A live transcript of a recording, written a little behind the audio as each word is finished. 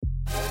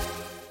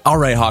All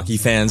right, hockey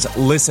fans,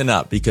 listen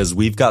up because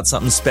we've got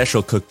something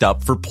special cooked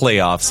up for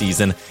playoff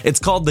season. It's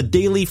called the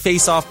Daily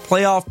Face-Off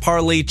Playoff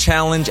Parlay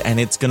Challenge, and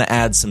it's going to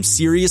add some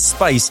serious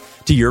spice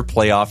to your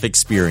playoff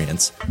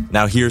experience.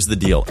 Now, here's the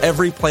deal.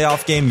 Every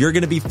playoff game, you're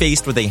going to be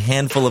faced with a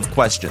handful of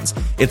questions.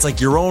 It's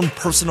like your own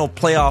personal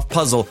playoff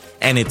puzzle,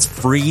 and it's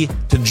free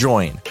to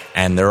join.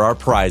 And there are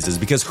prizes,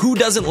 because who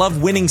doesn't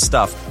love winning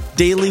stuff?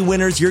 Daily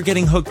winners, you're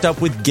getting hooked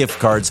up with gift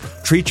cards.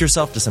 Treat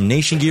yourself to some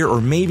Nation gear or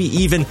maybe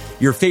even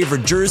your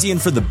favorite jersey.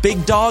 And for the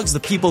big dogs, the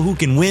people who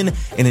can win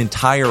an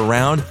entire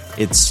round,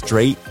 it's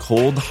straight,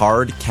 cold,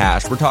 hard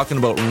cash. We're talking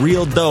about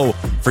real dough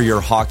for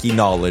your hockey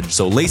knowledge.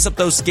 So lace up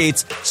those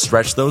skates,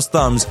 stretch those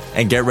thumbs,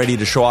 and get ready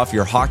to show off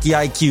your hockey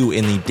IQ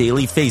in the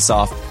Daily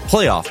Face-Off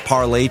Playoff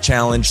Parlay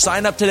Challenge.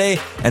 Sign up today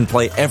and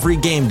play every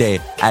game day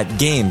at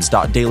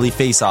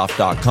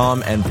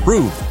games.dailyfaceoff.com and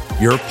prove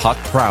your puck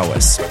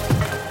prowess.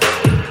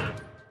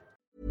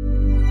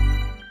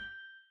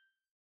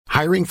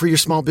 Hiring for your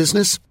small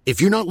business?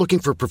 If you're not looking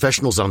for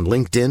professionals on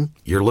LinkedIn,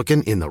 you're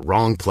looking in the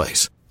wrong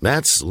place.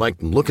 That's like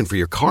looking for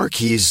your car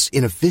keys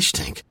in a fish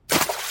tank.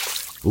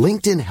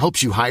 LinkedIn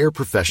helps you hire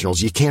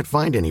professionals you can't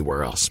find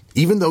anywhere else,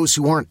 even those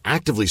who aren't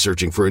actively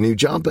searching for a new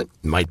job but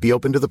might be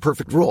open to the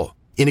perfect role.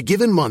 In a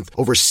given month,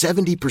 over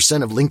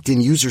 70% of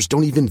LinkedIn users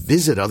don't even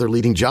visit other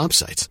leading job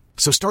sites.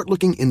 So start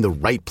looking in the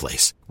right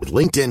place. With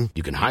LinkedIn,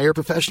 you can hire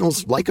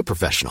professionals like a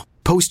professional.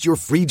 Post your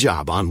free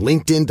job on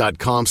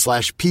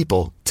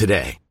linkedin.com/people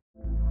today.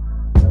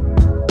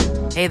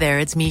 Hey there,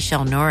 it's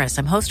Michelle Norris.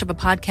 I'm host of a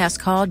podcast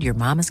called Your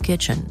Mama's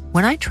Kitchen.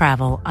 When I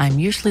travel, I'm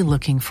usually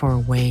looking for a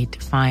way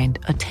to find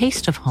a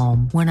taste of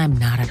home when I'm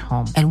not at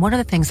home. And one of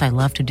the things I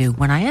love to do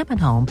when I am at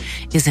home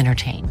is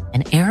entertain.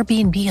 And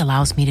Airbnb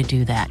allows me to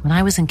do that. When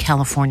I was in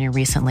California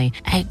recently,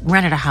 I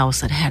rented a house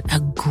that had a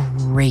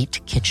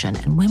great kitchen.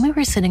 And when we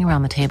were sitting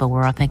around the table, we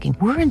were all thinking,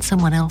 we're in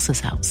someone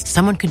else's house.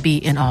 Someone could be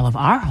in all of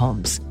our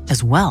homes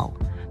as well.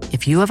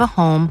 If you have a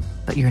home,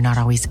 but you're not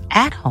always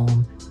at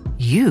home,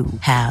 you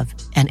have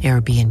an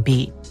Airbnb.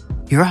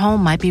 Your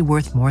home might be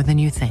worth more than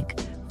you think.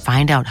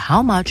 Find out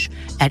how much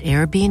at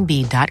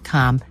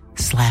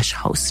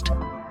airbnb.com/host.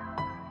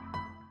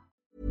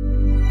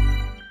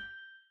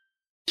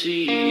 Did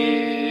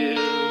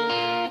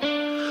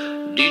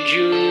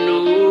you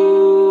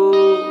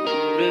know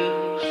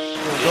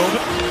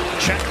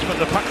this? Checked, but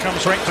the puck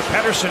comes right to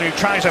Pettersson, who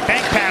tries a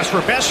bank pass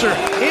for Besser.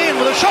 In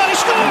with a shot, he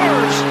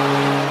scores!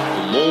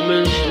 A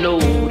moment's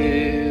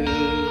notice.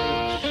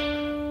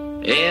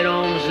 At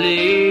arm's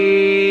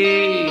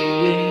length.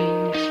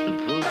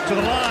 To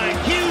the line,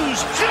 Hughes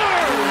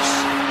scores!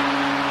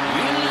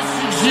 In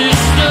this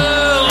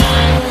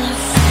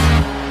existence,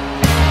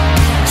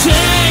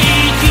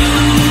 take you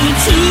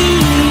to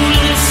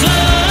the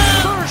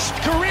sun. First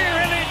career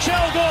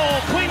NHL goal.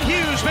 Quinn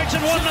Hughes makes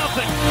it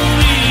 1-0.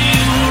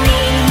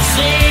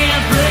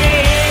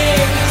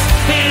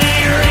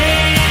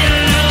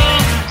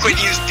 Quinn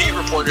Hughes beat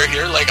reporter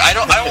here. I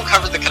won't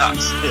cover the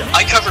Canucks. Yeah.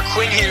 I cover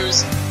Quinn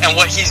Hughes and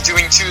what he's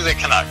doing to the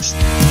Canucks.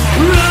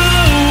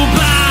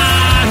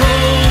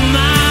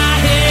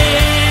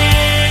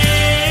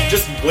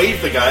 Just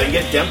wave the guy and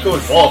get Demko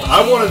involved.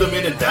 I wanted them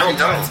in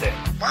Valentine's Day.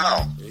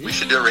 Wow. We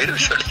should do a radio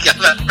show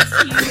together.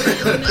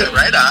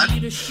 Right on.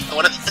 I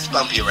want to fist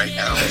bump you right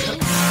now.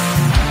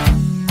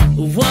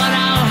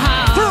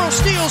 Burrow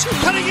steals,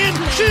 cutting in,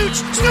 shoots,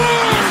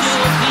 scores!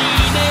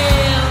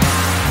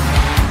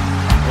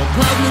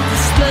 Public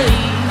display.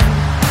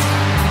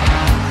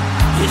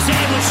 Is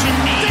that what you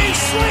need? They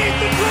slayed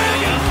the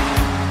dragon!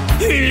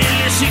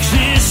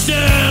 Existence.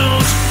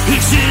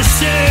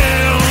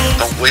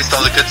 Don't waste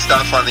all the good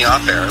stuff on the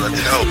off air. Let's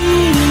go.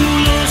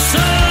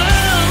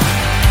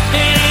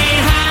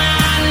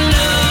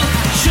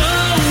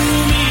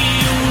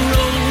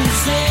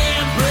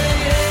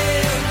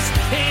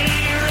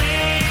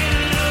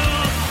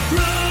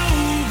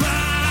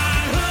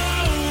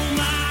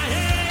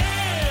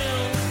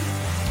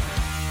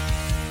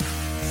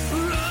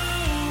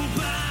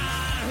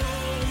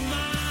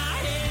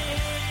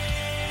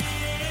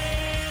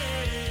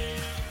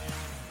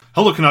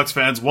 Hello, Canucks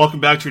fans.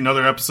 Welcome back to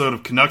another episode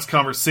of Canucks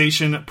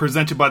Conversation,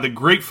 presented by the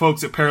great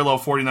folks at Parallel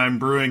 49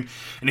 Brewing.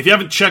 And if you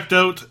haven't checked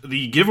out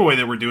the giveaway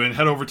that we're doing,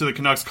 head over to the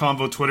Canucks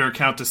Convo Twitter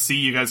account to see.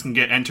 You guys can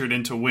get entered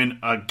in to win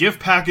a gift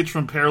package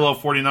from Parallel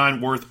 49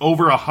 worth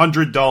over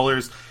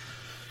 $100.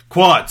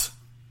 Quads,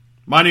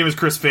 my name is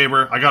Chris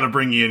Faber. I got to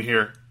bring you in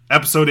here.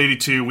 Episode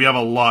 82. We have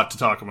a lot to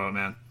talk about,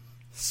 man.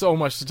 So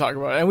much to talk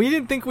about, and we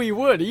didn't think we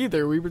would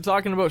either. We were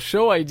talking about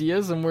show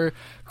ideas, and we're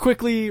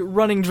quickly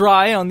running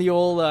dry on the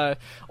old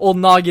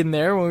noggin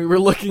there when we were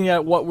looking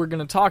at what we're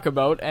going to talk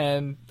about,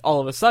 and all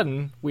of a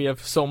sudden, we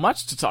have so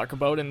much to talk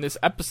about, and this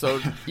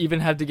episode even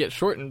had to get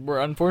shortened. We're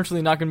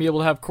unfortunately not going to be able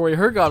to have Corey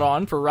Hergott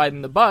on for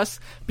riding the bus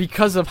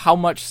because of how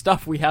much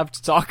stuff we have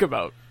to talk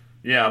about.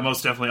 Yeah,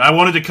 most definitely. I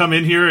wanted to come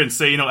in here and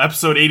say,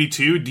 episode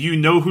 82, do you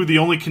know who the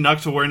only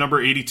Canuck to wear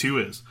number 82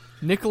 is?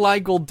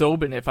 Nikolai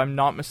Goldobin, if I'm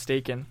not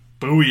mistaken.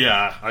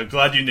 Booyah. I'm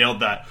glad you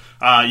nailed that.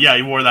 Yeah,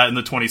 he wore that in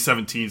the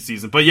 2017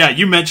 season. But yeah,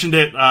 you mentioned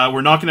it.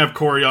 We're not going to have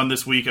Corey on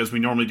this week as we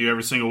normally do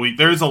every single week.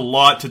 There's a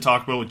lot to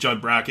talk about with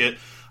Judd Brackett.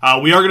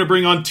 We are going to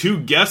bring on two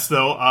guests,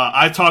 though.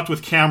 I talked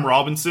with Cam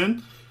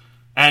Robinson,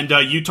 and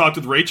you talked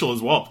with Rachel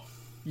as well.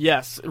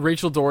 Yes,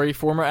 Rachel Doerrie,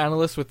 former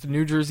analyst with the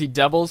New Jersey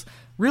Devils,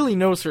 really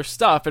knows her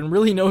stuff and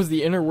really knows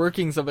the inner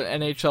workings of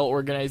an NHL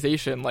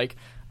organization. Like,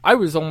 I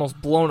was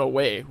almost blown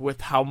away with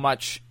how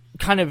much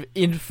kind of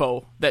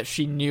info that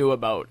she knew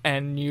about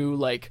and knew,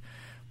 like,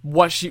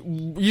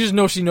 you just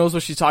know she knows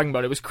what she's talking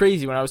about. It was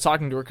crazy when I was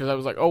talking to her because I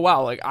was like, oh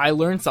wow, like, I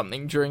learned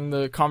something during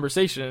the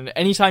conversation. And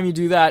anytime you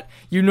do that,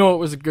 you know it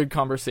was a good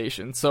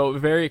conversation. So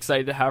very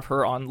excited to have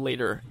her on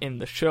later in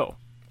the show.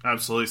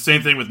 Absolutely.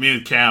 Same thing with me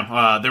and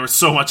Cam. There was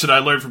so much that I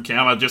learned from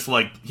Cam. I just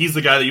he's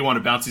the guy that you want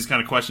to bounce these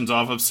kind of questions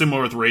off of,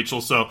 similar with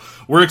Rachel. So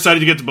we're excited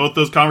to get to both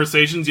those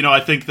conversations. You know, I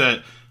think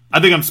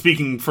I'm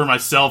speaking for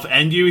myself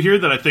and you here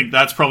that I think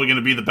that's probably going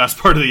to be the best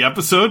part of the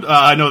episode.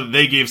 I know that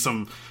they gave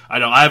some,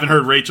 I haven't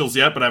heard Rachel's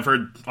yet, but I've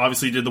heard,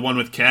 obviously did the one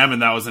with Cam,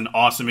 and that was an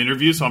awesome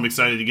interview, so I'm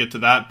excited to get to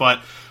that.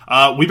 But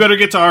we better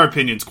get to our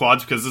opinions,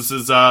 Quads, because this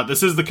is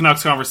the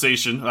Canucks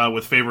conversation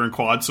with Faber and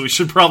Quad, so we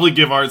should probably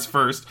give ours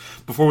first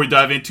before we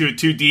dive into it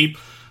too deep.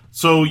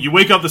 So you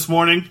wake up this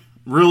morning,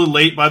 really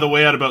late, by the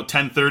way, at about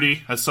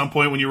 10:30 at some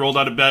point when you rolled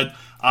out of bed,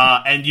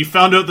 and you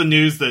found out the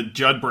news that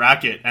Judd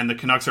Brackett and the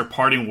Canucks are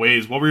parting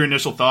ways. What were your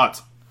initial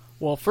thoughts?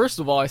 Well, first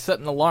of all, I set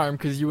an alarm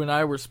because you and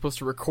I were supposed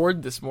to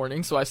record this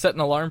morning, so I set an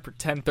alarm for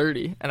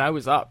 10:30, and I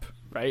was up,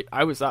 right?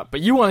 I was up.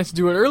 But you wanted to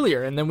do it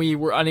earlier, and then we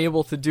were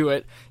unable to do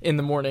it in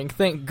the morning.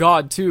 Thank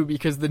God, too,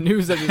 because the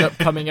news ended up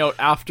coming out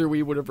after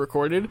we would have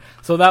recorded,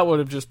 so that would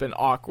have just been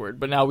awkward.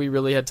 But now we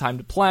really had time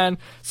to plan.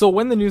 So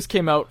when the news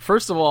came out,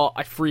 first of all,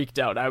 I freaked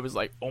out. I was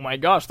like, oh my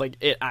gosh, like,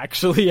 it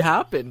actually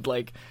happened.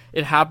 Like,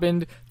 it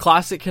happened,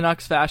 classic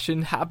Canucks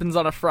fashion, happens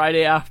on a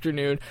Friday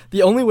afternoon.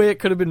 The only way it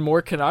could have been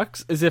more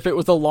Canucks is if it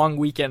was a long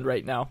weekend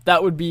right now.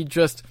 That would be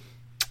just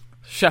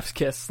chef's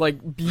kiss,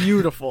 like,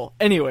 beautiful.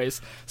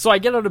 Anyways, so I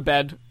get out of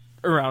bed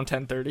around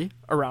 10:30,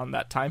 around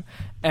that time,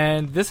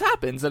 and this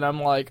happens, and I'm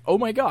like, oh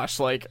my gosh,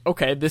 like,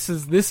 okay, this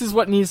is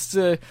what needs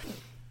to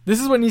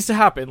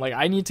happen. Like,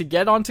 I need to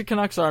get onto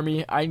Canucks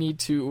Army. I need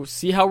to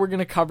see how we're going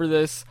to cover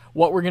this,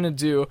 what we're going to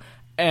do.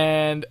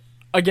 And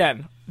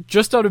again,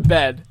 just out of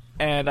bed,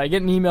 and I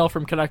get an email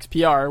from Canucks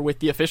PR with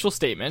the official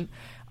statement,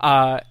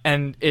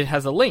 and it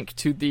has a link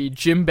to the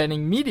Jim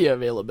Benning media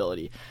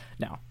availability.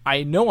 Now,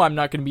 I know I'm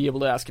not going to be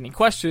able to ask any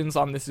questions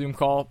on this Zoom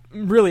call.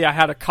 Really, I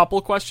had a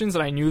couple questions,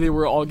 and I knew they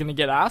were all going to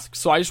get asked,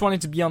 so I just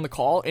wanted to be on the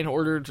call in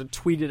order to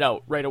tweet it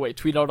out right away,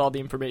 tweet out all the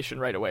information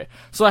right away.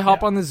 So I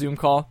hop on the Zoom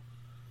call.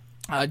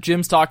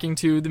 Jim's talking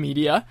to the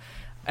media,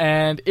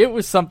 and it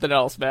was something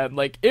else, man.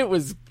 Like, it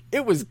was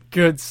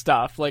good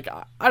stuff. Like,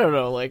 I don't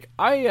know, like,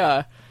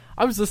 I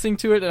was listening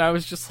to it, and I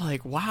was just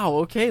like, wow,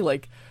 okay,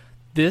 like,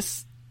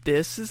 this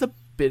is a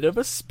bit of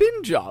a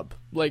spin job.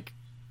 Like,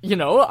 you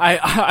know,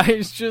 I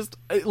was just,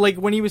 like,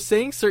 when he was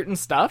saying certain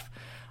stuff,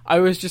 I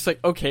was just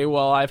like, okay,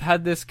 well, I've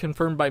had this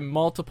confirmed by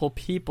multiple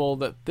people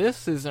that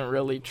this isn't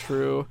really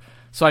true.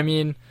 So, I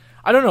mean,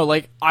 I don't know,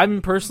 like,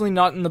 I'm personally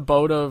not in the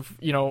boat of,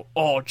 you know,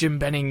 oh, Jim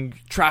Benning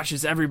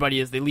trashes everybody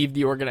as they leave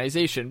the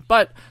organization.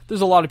 But there's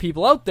a lot of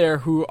people out there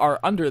who are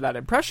under that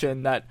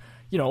impression that,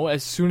 you know,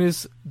 as soon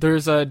as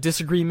there's a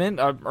disagreement,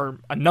 or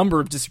a number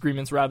of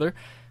disagreements, rather,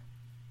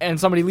 and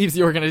somebody leaves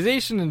the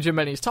organization and Jim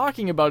Benning's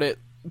talking about it,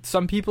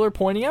 some people are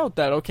pointing out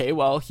that, okay,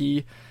 well,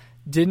 he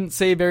didn't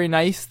say very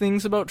nice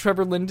things about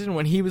Trevor Linden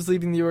when he was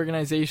leaving the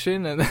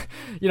organization, and,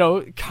 you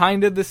know,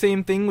 kind of the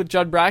same thing with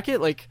Judd Brackett.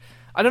 Like,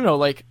 I don't know,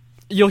 like,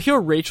 you'll hear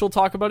Rachel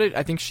talk about it.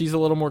 I think she's a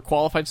little more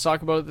qualified to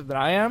talk about it than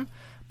I am,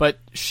 but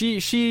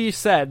she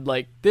said,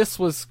 like, this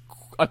was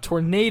a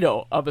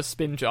tornado of a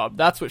spin job.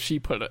 That's what she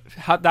put it.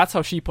 That's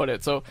how she put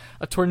it. So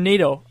a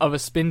tornado of a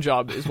spin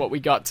job is what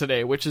we got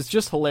today, which is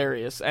just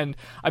hilarious. And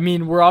I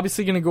mean, we're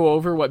obviously going to go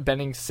over what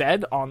Benning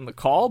said on the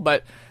call,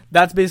 but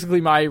that's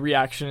basically my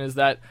reaction, is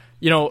that,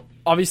 you know,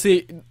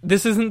 obviously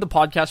this isn't the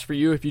podcast for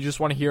you if you just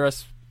want to hear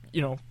us,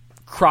 you know,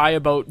 cry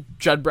about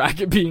Judd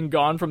Brackett being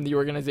gone from the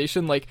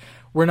organization. Like,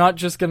 we're not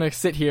just going to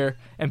sit here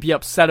and be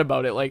upset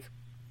about it. Like,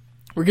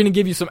 we're going to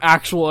give you some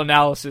actual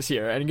analysis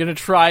here, and going to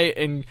try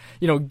and,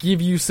 you know,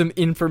 give you some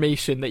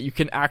information that you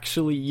can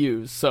actually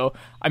use. So,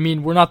 I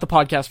mean, we're not the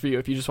podcast for you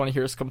if you just want to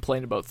hear us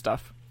complain about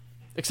stuff.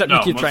 Except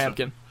Nikita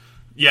Triumkin.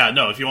 Yeah,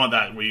 no, if you want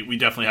that, we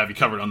definitely have you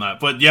covered on that.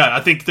 But yeah, I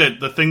think that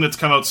the thing that's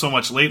come out so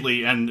much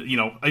lately, and, you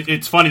know,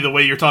 it's funny the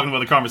way you're talking about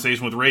the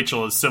conversation with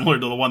Rachel is similar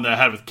to the one that I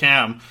had with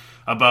Cam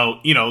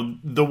about, you know,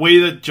 the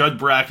way that Judd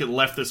Brackett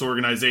left this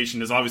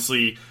organization is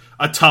obviously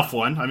a tough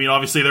one. I mean,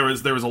 obviously there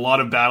was a lot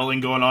of battling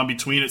going on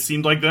between, it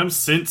seemed like, them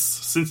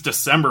since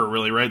December,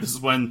 really, right? This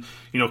is when,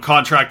 you know,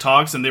 contract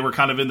talks, and they were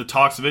kind of in the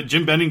talks of it.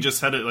 Jim Benning just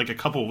said it like a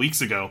couple of weeks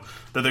ago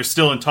that they're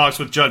still in talks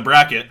with Judd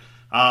Brackett.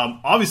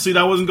 Obviously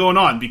that wasn't going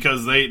on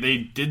because they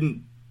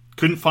couldn't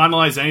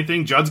finalize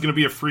anything. Judd's going to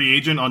be a free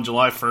agent on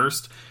July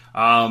 1st.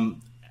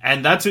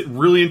 And that's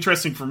really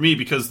interesting for me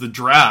because the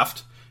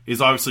draft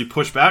is obviously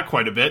pushed back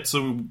quite a bit.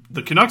 So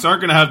the Canucks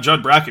aren't going to have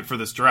Judd Brackett for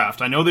this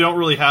draft. I know they don't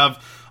really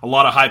have a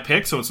lot of high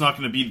picks, so it's not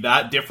going to be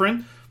that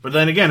different. But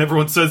then again,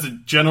 everyone says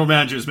that general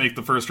managers make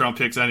the first round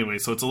picks anyway,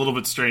 so it's a little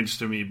bit strange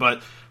to me.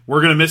 But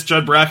we're going to miss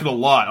Judd Brackett a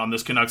lot on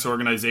this Canucks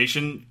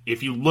organization.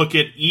 If you look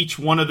at each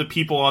one of the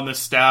people on this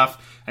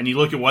staff and you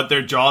look at what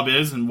their job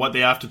is and what they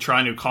have to try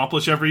and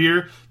accomplish every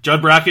year,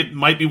 Judd Brackett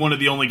might be one of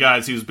the only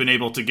guys who's been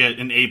able to get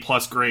an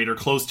A-plus grade or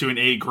close to an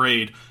A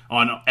grade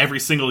on every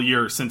single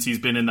year since he's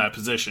been in that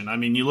position. I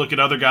mean, you look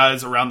at other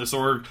guys around this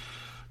org,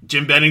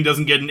 Jim Benning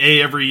doesn't get an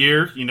A every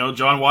year. You know,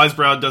 John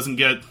Weisbrod doesn't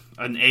get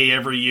an A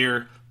every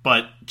year.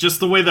 But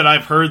just the way that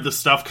I've heard the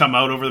stuff come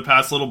out over the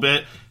past little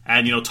bit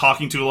and, you know,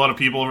 talking to a lot of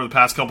people over the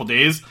past couple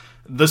days,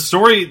 the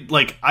story,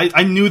 like,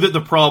 I knew that the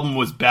problem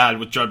was bad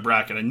with Judd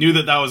Brackett. I knew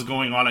that was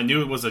going on. I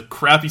knew it was a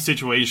crappy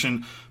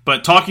situation.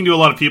 But talking to a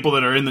lot of people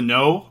that are in the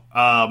know,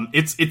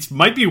 it's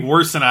might be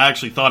worse than I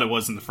actually thought it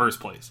was in the first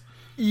place.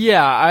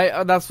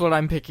 Yeah, that's what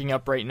I'm picking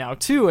up right now,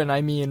 too. And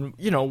I mean,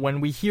 you know,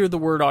 when we hear the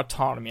word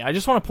autonomy, I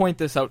just want to point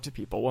this out to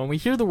people. When we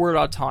hear the word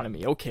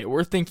autonomy, okay,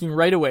 we're thinking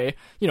right away,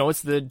 you know,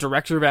 it's the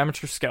director of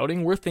amateur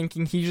scouting. We're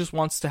thinking he just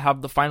wants to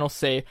have the final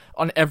say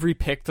on every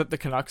pick that the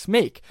Canucks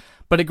make.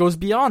 But it goes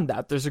beyond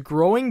that. There's a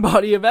growing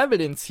body of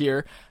evidence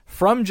here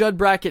from Judd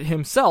Brackett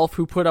himself,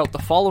 who put out the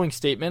following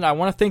statement. I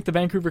want to thank the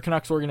Vancouver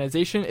Canucks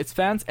organization, its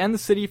fans, and the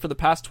city for the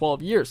past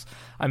 12 years.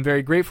 I'm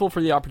very grateful for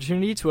the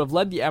opportunity to have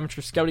led the amateur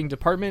scouting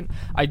department.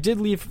 I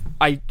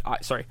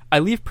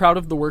leave proud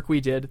of the work we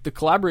did, the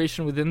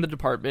collaboration within the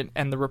department,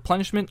 and the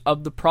replenishment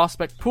of the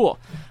prospect pool.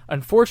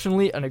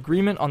 Unfortunately, an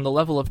agreement on the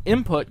level of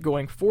input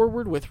going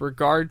forward with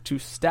regard to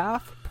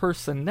staff,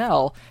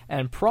 personnel,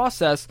 and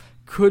process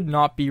could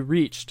not be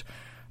reached.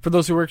 For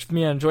those who worked with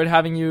me, I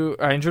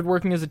enjoyed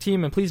working as a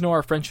team, and please know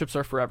our friendships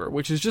are forever,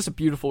 which is just a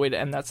beautiful way to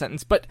end that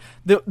sentence. But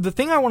the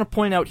thing I want to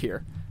point out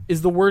here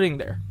is the wording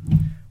there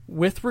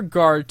with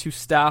regard to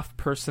staff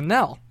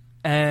personnel.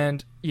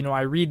 And, you know,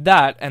 I read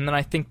that, and then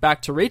I think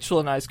back to Rachel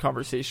and I's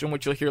conversation,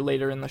 which you'll hear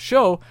later in the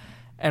show,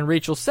 and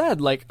Rachel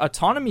said, like,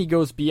 autonomy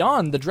goes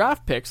beyond the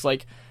draft picks.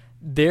 Like,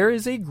 there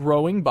is a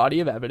growing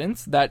body of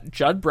evidence that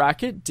Judd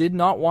Brackett did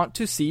not want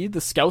to see the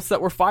scouts that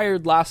were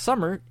fired last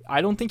summer. I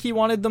don't think he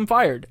wanted them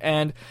fired.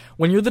 And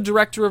when you're the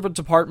director of a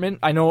department,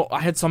 I know I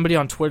had somebody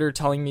on Twitter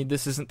telling me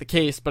this isn't the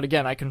case, but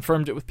again, I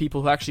confirmed it with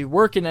people who actually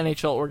work in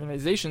NHL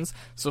organizations,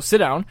 so sit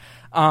down.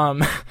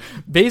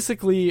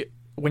 Basically,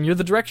 when you're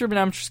the director of an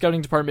amateur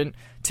scouting department,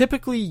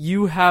 typically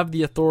you have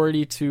the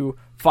authority to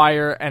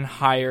fire and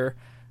hire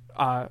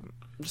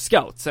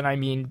scouts. And I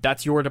mean,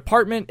 that's your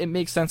department. It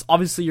makes sense.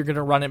 Obviously, you're going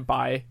to run it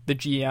by the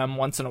GM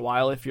once in a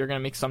while if you're going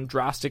to make some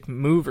drastic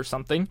move or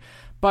something.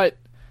 But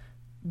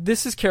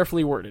this is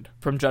carefully worded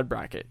from Judd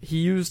Brackett. He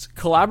used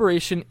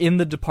collaboration in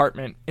the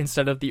department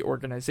instead of the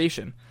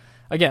organization.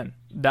 Again,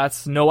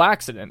 that's no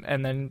accident.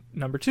 And then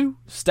number 2,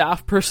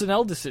 staff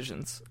personnel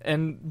decisions.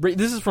 And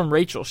this is from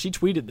Rachel. She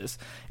tweeted this.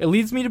 It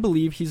leads me to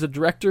believe he's a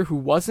director who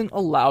wasn't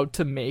allowed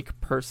to make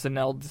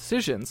personnel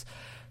decisions.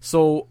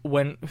 So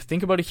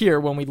think about it here,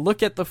 when we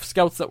look at the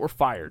scouts that were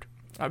fired,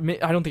 I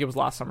don't think it was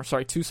last summer,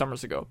 2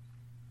 summers ago.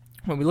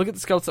 When we look at the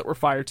scouts that were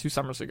fired 2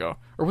 summers ago,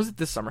 or was it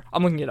this summer?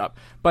 I'm looking it up.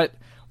 But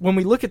when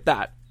we look at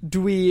that, do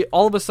we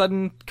all of a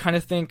sudden kind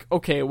of think,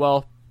 okay,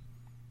 well,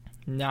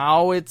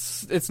 now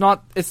it's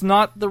not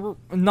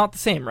the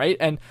same, right?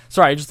 And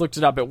sorry, I just looked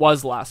it up. It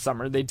was last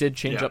summer. They did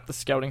change up the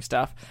scouting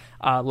staff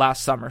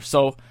last summer.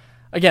 So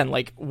again,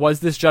 like, was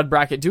this Judd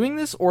Brackett doing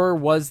this, or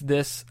was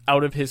this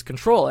out of his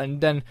control?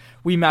 And then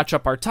we match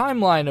up our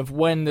timeline of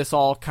when this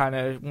all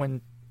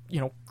when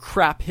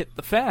crap hit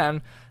the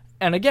fan.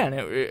 And again,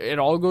 it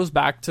all goes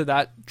back to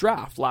that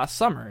draft last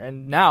summer.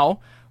 And now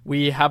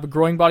we have a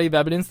growing body of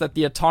evidence that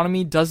the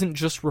autonomy doesn't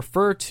just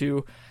refer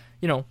to,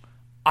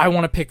 I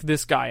want to pick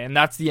this guy, and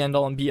that's the end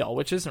all and be all,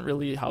 which isn't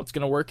really how it's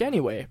going to work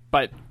anyway.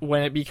 But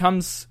when it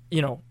becomes,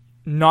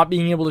 not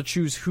being able to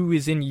choose who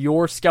is in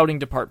your scouting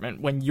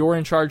department, when you're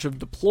in charge of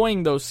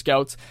deploying those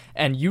scouts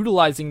and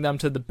utilizing them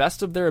to the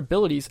best of their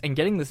abilities and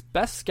getting this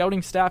best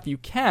scouting staff you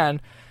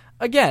can,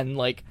 again,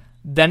 like,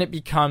 then it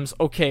becomes,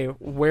 okay,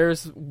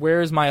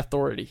 where's my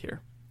authority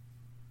here?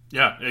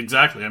 Yeah,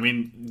 exactly. I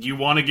mean, you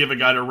want to give a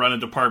guy to run a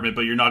department,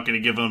 but you're not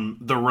going to give him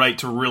the right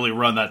to really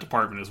run that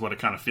department, is what it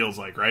kind of feels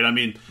like, right? I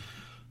mean,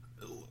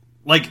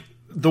 like,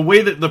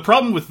 the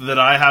problem that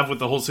I have with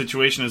the whole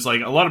situation is, like,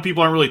 a lot of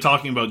people aren't really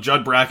talking about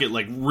Judd Brackett,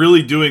 like,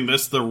 really doing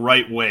this the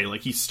right way. Like,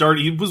 he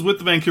was with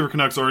the Vancouver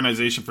Canucks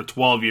organization for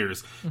 12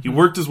 years. Mm-hmm. He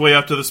worked his way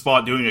up to the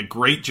spot, doing a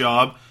great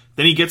job.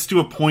 Then he gets to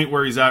a point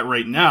where he's at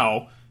right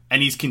now,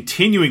 and he's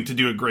continuing to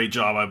do a great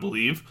job, I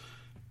believe.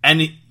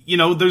 And,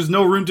 there's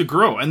no room to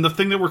grow. And the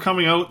thing that we're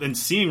coming out and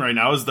seeing right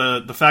now is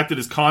the fact that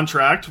his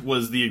contract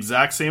was the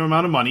exact same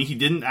amount of money. He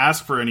didn't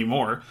ask for any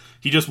more.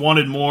 He just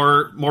wanted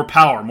more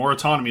power, more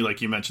autonomy, like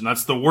you mentioned.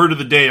 That's the word of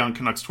the day on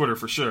Canucks Twitter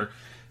for sure.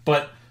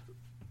 But,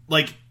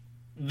 like,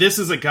 this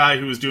is a guy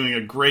who is doing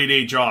a grade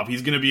A job.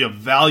 He's going to be of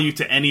value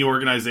to any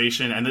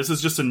organization, and this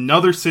is just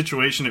another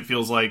situation, it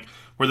feels like,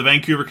 where the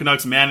Vancouver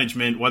Canucks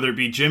management, whether it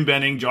be Jim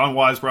Benning, John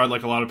Weisbrod,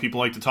 like a lot of people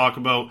like to talk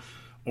about,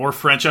 or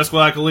Francesco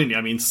Aquilini.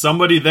 I mean,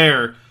 somebody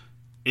there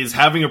is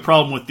having a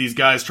problem with these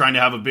guys trying to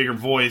have a bigger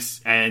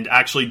voice and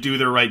actually do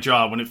their right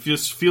job. When it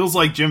just feels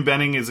like Jim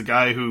Benning is a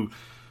guy who,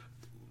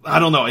 I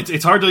don't know,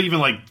 it's hard to even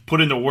like put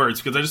into words,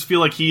 because I just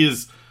feel like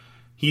he's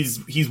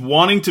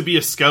wanting to be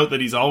a scout that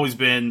he's always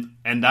been,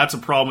 and that's a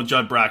problem with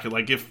Judd Brackett.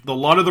 Like, if a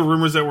lot of the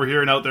rumors that we're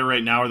hearing out there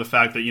right now are the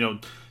fact that, you know,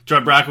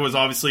 Judd Brackett was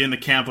obviously in the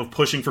camp of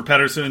pushing for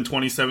Pettersson in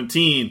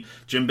 2017.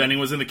 Jim Benning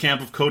was in the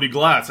camp of Cody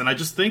Glass. And I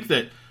just think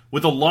that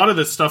with a lot of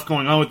this stuff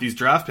going on with these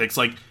draft picks,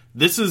 like,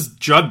 this is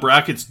Judd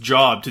Brackett's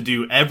job to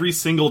do every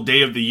single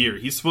day of the year.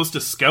 He's supposed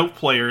to scout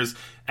players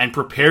and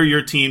prepare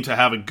your team to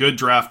have a good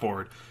draft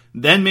board.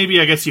 Then maybe,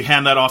 I guess, you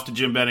hand that off to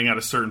Jim Benning at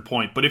a certain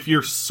point. But if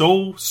you're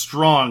so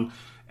strong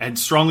and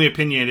strongly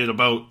opinionated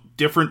about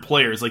different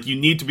players, like, you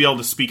need to be able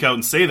to speak out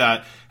and say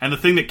that. And the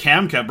thing that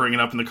Cam kept bringing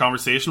up in the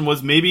conversation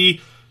was maybe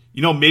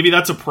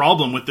that's a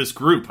problem with this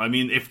group. I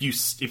mean, if you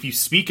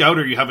speak out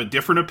or you have a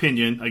different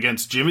opinion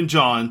against Jim and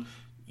John,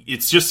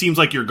 it just seems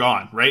like you're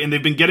gone, right? And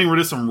they've been getting rid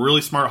of some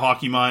really smart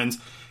hockey minds,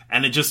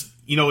 and it just,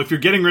 you know, if you're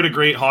getting rid of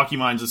great hockey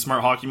minds and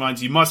smart hockey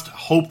minds, you must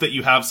hope that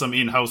you have some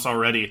in-house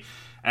already.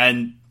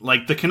 And,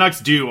 like, the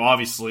Canucks do,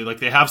 obviously. Like,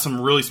 they have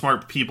some really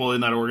smart people in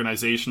that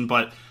organization,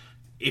 but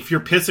if you're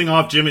pissing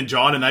off Jim and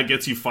John and that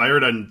gets you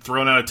fired and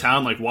thrown out of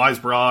town, like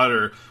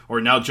Weisbrod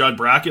or now Judd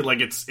Brackett,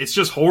 like, it's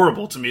just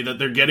horrible to me that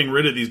they're getting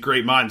rid of these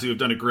great minds who have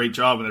done a great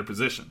job in their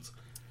positions.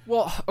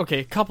 Well, okay,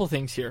 a couple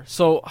things here.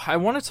 So I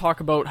want to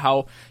talk about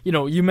how, you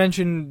know, you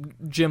mentioned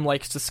Jim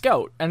likes to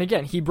scout. And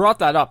again, he brought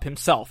that up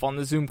himself on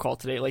the Zoom call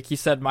today. Like, he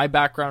said, my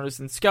background is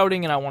in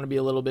scouting and I want to be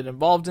a little bit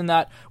involved in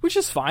that, which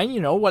is fine,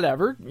 you know,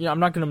 whatever. You know, I'm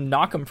not going to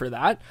knock him for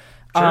that.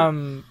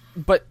 Sure.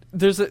 But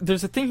there's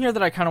a thing here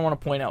that I kind of want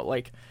to point out.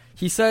 Like,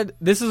 he said,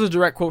 this is a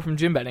direct quote from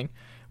Jim Benning,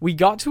 "We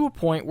got to a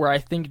point where I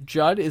think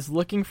Judd is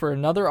looking for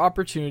another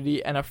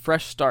opportunity and a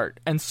fresh start,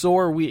 and so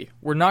are we.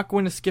 We're not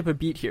going to skip a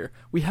beat here.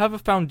 We have a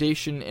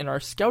foundation in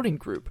our scouting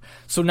group.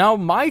 So now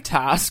my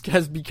task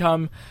has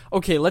become,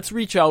 okay, let's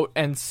reach out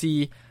and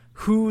see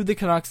who the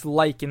Canucks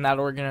like in that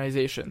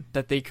organization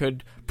that they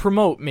could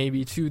promote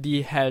maybe to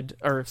the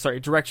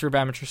director of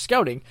amateur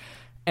scouting.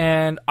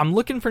 And I'm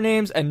looking for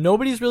names, and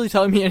nobody's really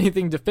telling me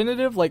anything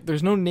definitive. Like,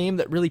 there's no name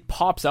that really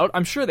pops out.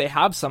 I'm sure they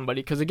have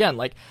somebody, because again,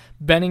 like,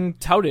 Benning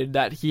touted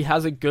that he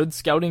has a good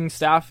scouting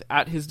staff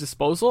at his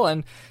disposal,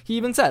 and he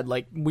even said,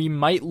 like, we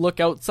might look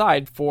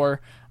outside to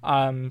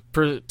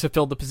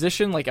fill the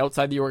position, like,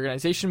 outside the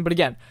organization. But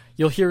again,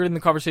 you'll hear it in the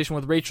conversation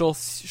with Rachel.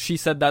 She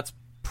said that's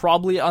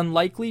probably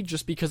unlikely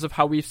just because of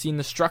how we've seen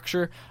the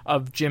structure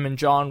of Jim and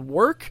John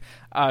work.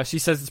 She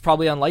says it's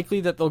probably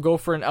unlikely that they'll go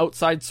for an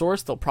outside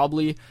source. It'll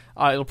probably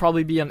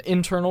be an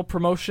internal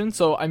promotion.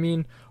 So, I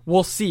mean,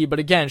 we'll see. But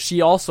again,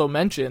 she also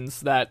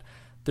mentions that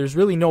there's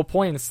really no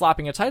point in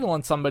slapping a title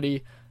on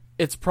somebody.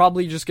 It's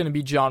probably just going to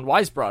be John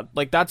Weisbrod.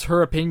 Like, that's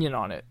her opinion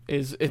on it.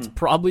 It's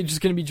probably just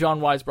going to be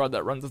John Weisbrod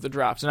that runs the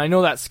draft. And I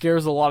know that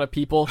scares a lot of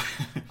people.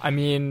 I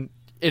mean,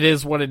 it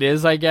is what it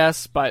is, I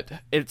guess, but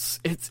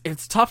it's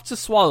tough to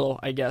swallow,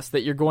 I guess,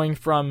 that you're going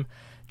from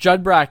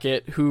Judd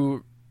Brackett,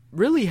 who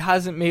really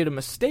hasn't made a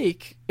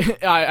mistake,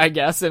 I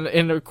guess,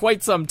 in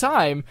quite some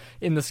time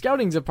in the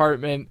scouting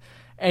department,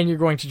 and you're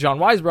going to John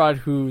Weisbrod,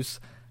 whose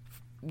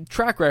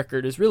track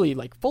record is really,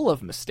 like, full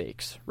of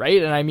mistakes,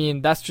 right? And I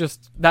mean, that's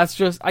just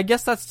I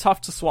guess that's tough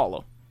to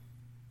swallow.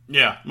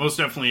 Yeah, most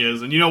definitely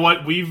is. And you know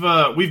what? We've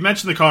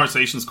mentioned the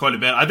conversations quite a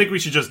bit. I think we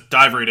should just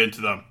dive right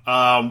into them.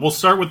 We'll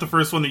start with the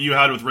first one that you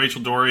had with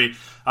Rachel Doerrie,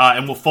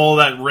 and we'll follow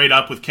that right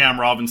up with Cam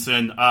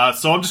Robinson.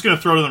 So I'm just going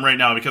to throw to them right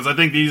now, because I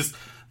think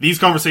these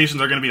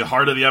conversations are going to be the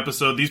heart of the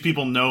episode. These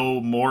people know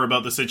more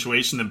about the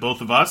situation than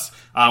both of us.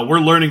 We're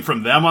learning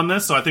from them on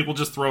this, so I think we'll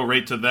just throw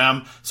right to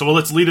them. So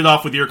let's lead it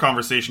off with your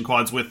conversation,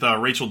 Quads, with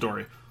Rachel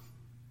Doerrie.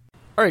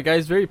 Alright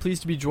guys, very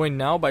pleased to be joined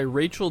now by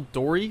Rachel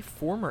Doerrie,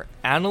 former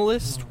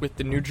analyst with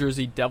the New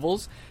Jersey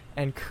Devils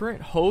and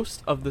current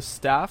host of the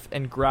Staff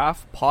and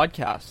Graph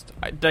podcast.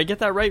 Did I get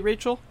that right,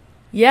 Rachel?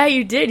 Yeah,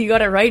 you did. You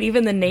got it right,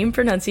 even the name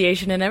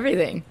pronunciation and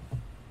everything.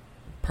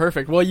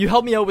 Perfect. Well, you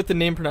helped me out with the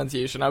name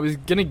pronunciation. I was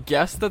going to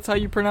guess that's how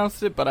you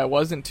pronounced it, but I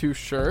wasn't too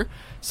sure.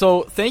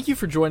 So thank you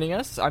for joining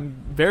us.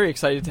 I'm very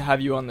excited to have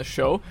you on the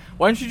show.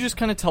 Why don't you just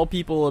kind of tell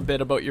people a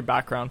bit about your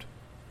background?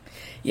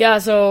 Yeah,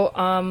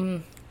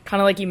 so kind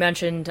of like you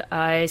mentioned,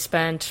 I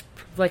spent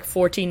like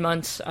 14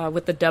 months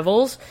with the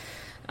Devils,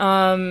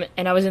 and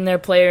I was in their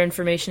player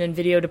information and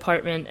video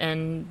department,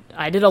 and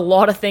I did a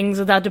lot of things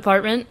with that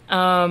department,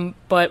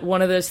 but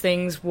one of those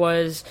things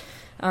was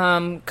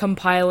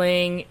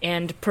compiling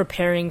and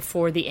preparing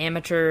for the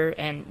amateur,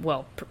 and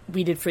well,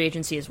 we did free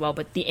agency as well,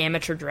 but the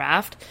amateur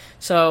draft.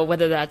 So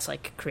whether that's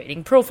like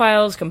creating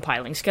profiles,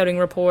 compiling scouting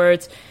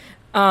reports,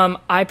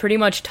 I pretty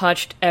much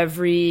touched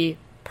every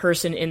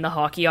person in the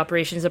hockey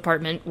operations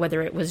department,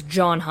 whether it was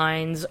John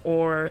Hines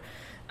or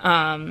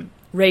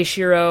Ray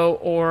Shiro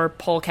or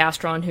Paul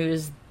Castron, who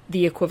is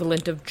the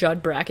equivalent of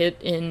Judd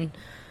Brackett in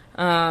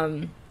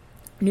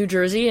New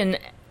Jersey. And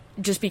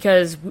just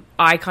because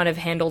I kind of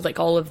handled like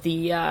all of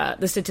the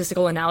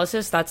statistical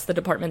analysis, that's the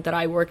department that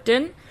I worked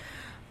in.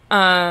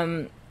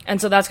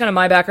 so that's kind of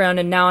my background,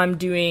 and now I'm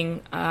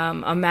doing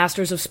a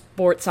Master's of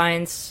Sport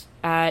Science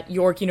at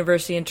York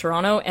University in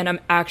Toronto, and I'm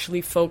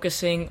actually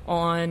focusing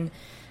on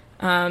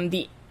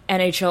the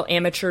NHL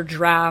amateur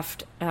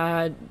draft,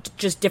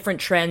 just different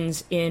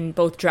trends in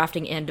both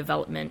drafting and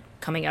development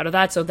coming out of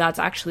that. So that's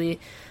actually,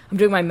 I'm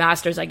doing my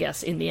master's, I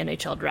guess, in the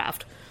NHL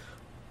draft.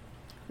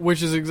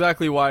 Which is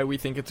exactly why we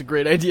think it's a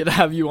great idea to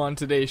have you on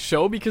today's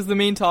show, because the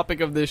main topic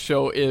of this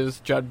show is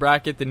Judd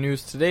Brackett. The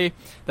news today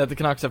that the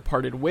Canucks have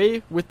parted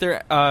way with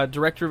their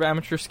director of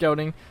amateur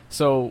scouting.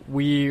 So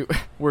we're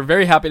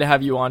very happy to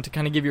have you on to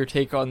kind of give your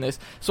take on this.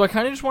 So I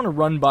kind of just want to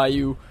run by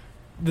you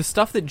the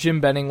stuff that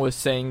Jim Benning was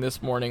saying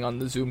this morning on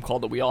the Zoom call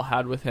that we all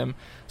had with him.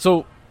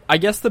 So I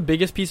guess the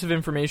biggest piece of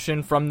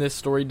information from this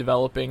story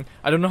developing,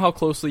 I don't know how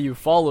closely you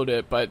followed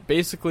it, but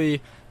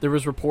basically there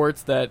was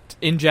reports that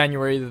in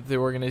January that the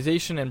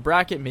organization and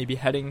Brackett may be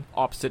heading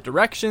opposite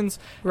directions.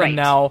 Right. And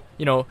now,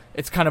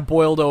 it's kind of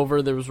boiled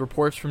over. There was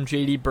reports from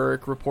J.D.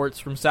 Burke, reports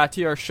from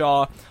Satyar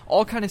Shah,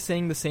 all kind of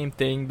saying the same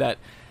thing, that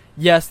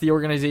yes, the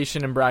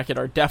organization and Brackett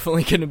are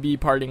definitely going to be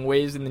parting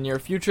ways in the near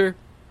future.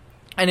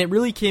 And it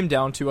really came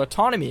down to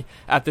autonomy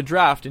at the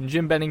draft. And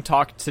Jim Benning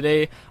talked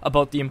today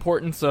about the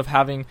importance of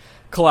having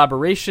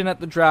collaboration at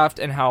the draft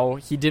and how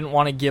he didn't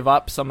want to give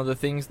up some of the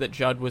things that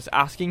Judd was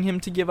asking him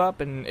to give up.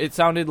 And it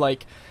sounded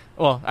like,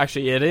 well,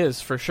 actually it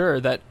is for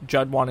sure, that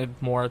Judd wanted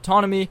more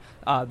autonomy.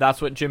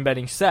 That's what Jim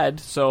Benning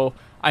said. So,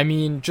 I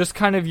mean, just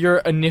kind of your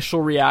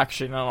initial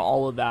reaction on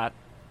all of that.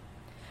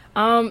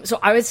 So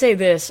I would say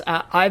this.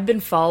 I've been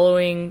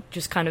following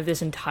just kind of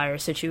this entire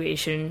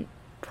situation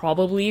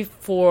probably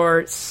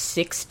for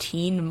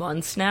 16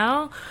 months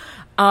now.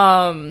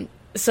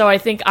 So I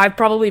think I've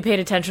probably paid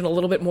attention a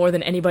little bit more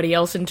than anybody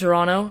else in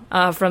Toronto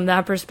from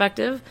that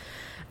perspective.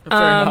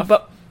 Fair enough.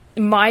 But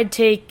my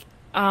take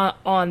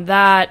on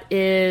that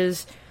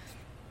is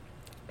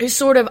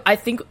sort of, I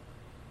think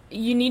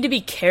you need to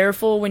be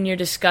careful when you're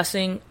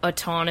discussing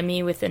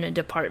autonomy within a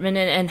department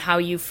and how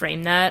you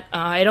frame that.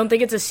 I don't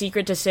think it's a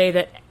secret to say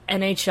that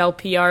NHL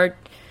PR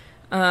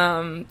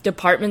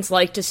departments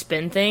like to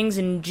spin things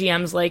and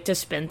GMs like to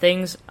spin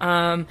things.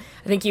 I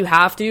think you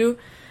have to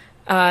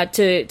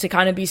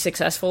kind of be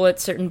successful at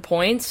certain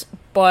points,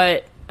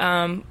 but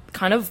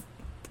kind of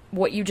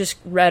what you just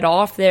read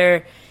off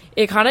there,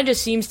 it kind of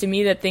just seems to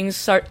me that things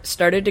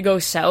started to go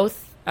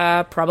south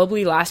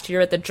probably last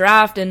year at the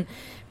draft, and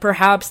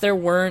perhaps there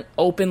weren't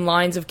open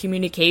lines of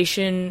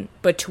communication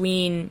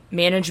between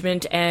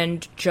management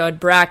and Judd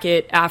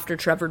Brackett after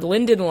Trevor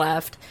Linden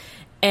left,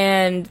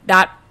 and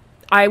that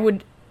I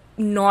would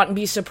not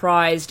be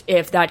surprised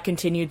if that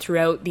continued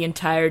throughout the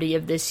entirety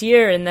of this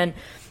year. And then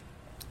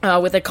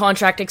with a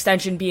contract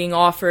extension being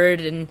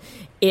offered and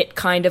it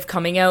kind of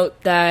coming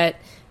out that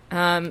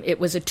it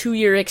was a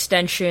 2-year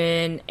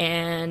extension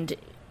and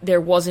there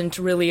wasn't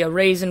really a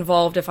raise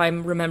involved, if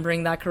I'm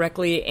remembering that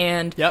correctly.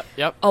 And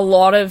Yep. a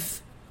lot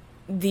of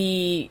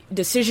the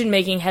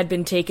decision-making had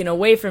been taken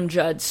away from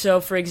Judd.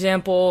 So, for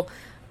example,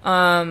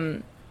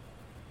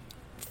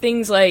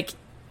 things like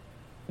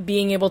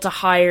being able to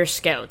hire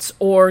scouts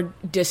or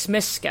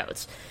dismiss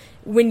scouts.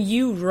 When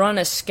you run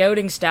a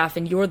scouting staff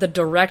and you're the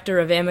director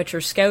of amateur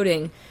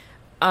scouting,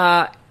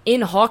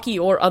 in hockey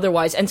or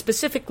otherwise, and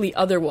specifically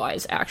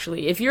otherwise,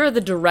 actually, if you're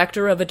the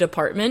director of a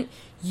department,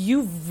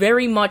 you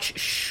very much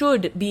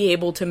should be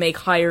able to make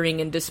hiring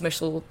and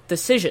dismissal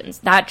decisions.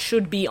 That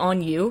should be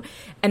on you.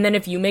 And then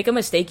if you make a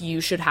mistake,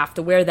 you should have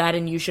to wear that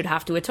and you should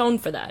have to atone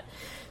for that.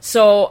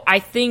 So I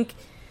think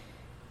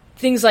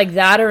things like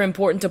that are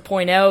important to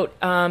point out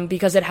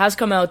because it has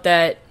come out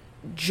that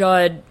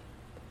Judd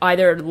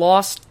either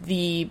lost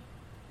the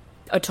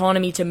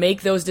autonomy to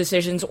make those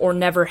decisions or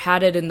never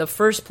had it in the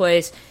first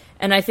place.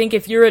 And I think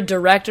if you're a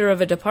director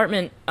of a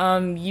department,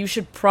 you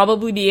should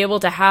probably be able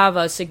to have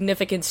a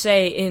significant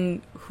say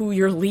in who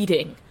you're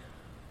leading.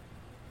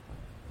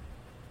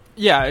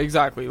 Yeah,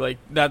 exactly. Like,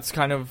 that's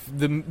kind of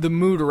the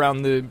mood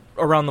around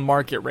the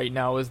market right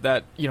now, is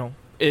that,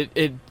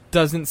 it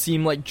doesn't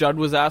seem like Judd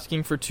was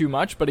asking for too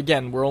much, but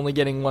again, we're only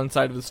getting one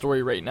side of the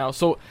story right now.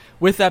 So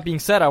with that being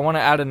said, I want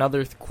to add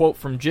another quote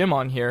from Jim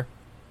on here.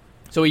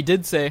 So he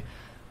did say,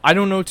 "I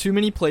don't know too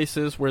many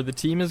places where the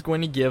team is going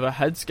to give a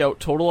head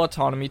scout total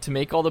autonomy to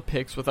make all the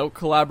picks without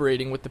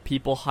collaborating with the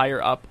people higher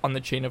up on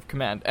the chain of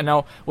command." And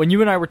now, when you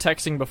and I were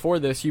texting before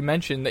this, you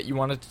mentioned that you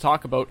wanted to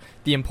talk about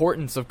the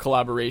importance of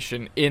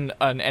collaboration in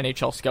an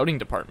NHL scouting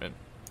department.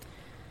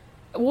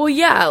 Well,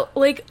 yeah,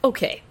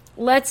 okay,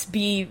 let's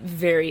be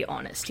very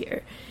honest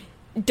here.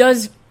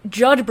 Does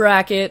Judd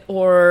Brackett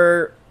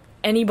or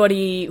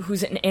anybody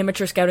who's an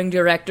amateur scouting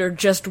director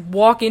just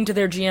walk into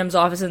their GM's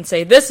office and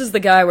say, "This is the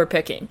guy we're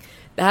picking"?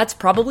 That's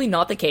probably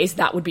not the case.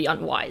 That would be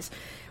unwise.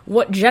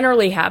 What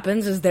generally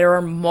happens is there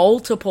are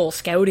multiple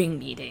scouting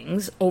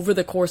meetings over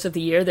the course of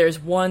the year. There's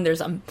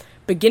a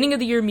beginning of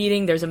the year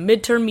meeting, there's a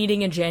midterm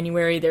meeting in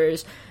January,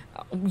 there's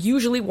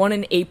usually one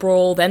in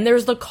April, then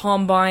there's the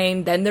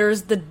combine, then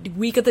there's the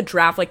week of the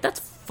draft. That's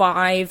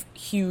 5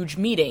 huge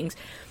meetings.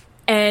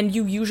 And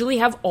you usually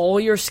have all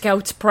your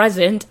scouts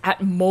present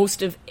at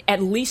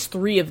least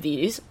 3 of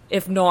these,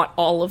 if not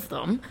all of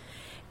them.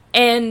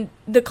 And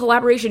the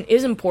collaboration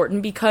is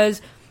important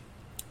because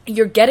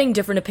you're getting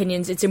different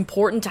opinions. It's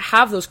important to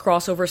have those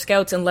crossover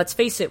scouts. And let's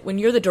face it, when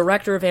you're the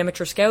director of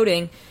amateur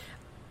scouting,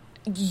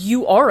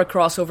 you are a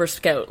crossover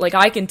scout. Like,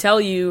 I can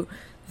tell you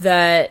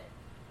that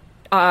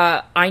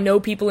I know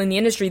people in the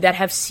industry that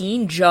have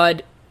seen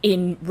Judd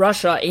in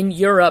Russia, in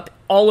Europe,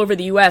 all over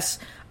the US.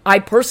 I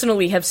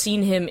personally have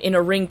seen him in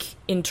a rink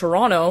in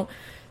Toronto,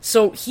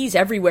 so he's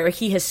everywhere.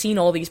 He has seen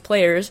all these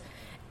players,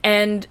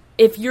 and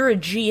if you're a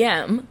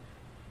GM,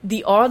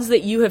 the odds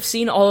that you have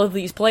seen all of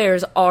these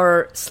players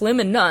are slim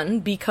and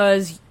none,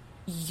 because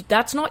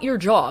that's not your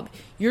job.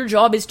 Your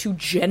job is to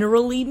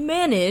generally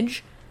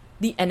manage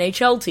the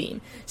NHL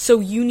team. So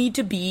you need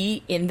to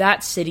be in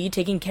that city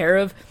taking care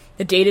of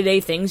the day-to-day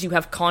things. You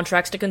have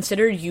contracts to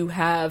consider, you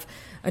have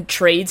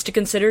trades to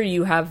consider,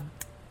 you have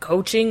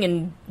coaching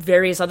and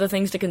various other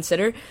things to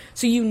consider.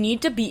 So you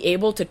need to be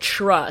able to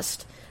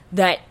trust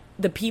that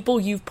the people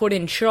you've put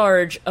in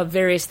charge of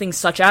various things,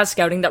 such as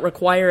scouting, that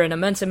require an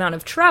immense amount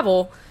of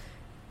travel,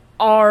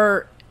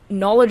 are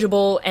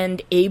knowledgeable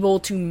and able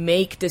to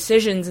make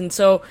decisions. And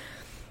so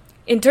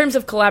in terms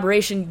of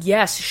collaboration,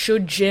 yes,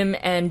 should Jim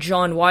and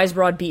John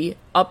Weisbrod be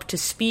up to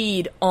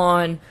speed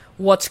on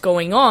what's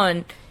going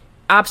on?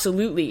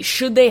 Absolutely.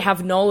 Should they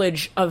have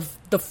knowledge of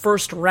the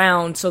first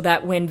round so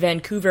that when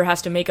Vancouver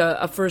has to make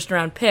a first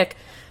round pick,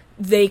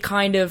 they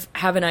kind of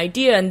have an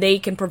idea and they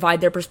can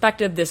provide their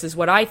perspective? This is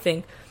what I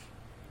think.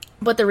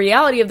 But the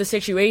reality of the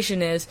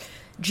situation is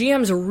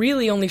GMs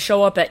really only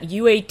show up at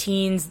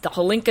U18s, the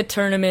Holinka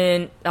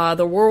tournament,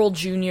 the World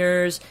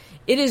Juniors.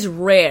 It is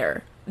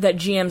rare that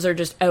GMs are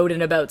just out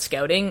and about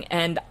scouting,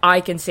 and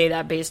I can say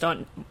that based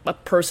on a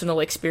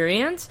personal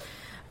experience.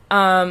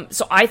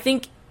 So I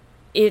think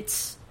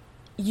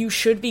you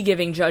should be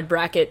giving Judd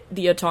Brackett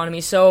the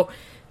autonomy. So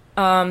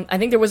I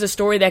think there was a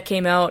story that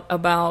came out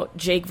about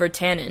Jake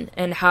Virtanen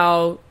and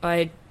how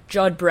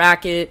Judd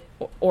Brackett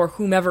or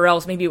whomever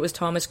else, maybe it was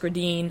Thomas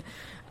Gradine,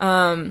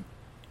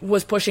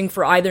 was pushing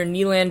for either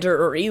Nylander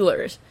or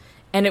Ehlers.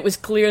 And it was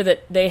clear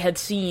that they had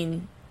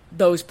seen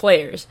those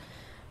players.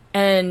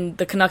 And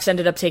the Canucks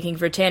ended up taking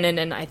Virtanen,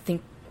 and I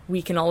think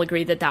we can all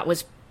agree that that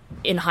was,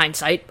 in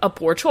hindsight, a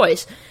poor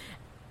choice.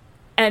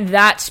 And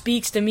that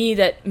speaks to me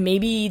that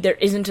maybe there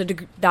isn't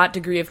that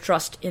degree of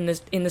trust in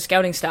the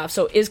scouting staff.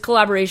 So is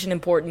collaboration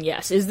important?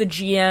 Yes. Is the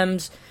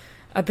GM's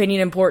opinion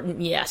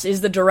important? Yes.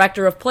 Is the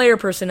director of player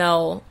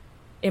personnel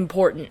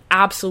important?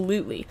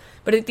 Absolutely.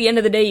 But at the end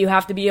of the day, you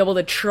have to be able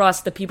to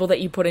trust the people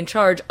that you put in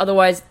charge.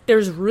 Otherwise,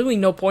 there's really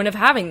no point of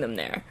having them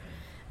there.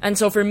 And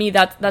so for me,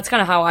 that's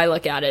kind of how I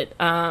look at it.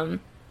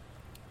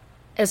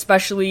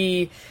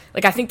 Especially,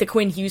 like, I think the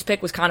Quinn Hughes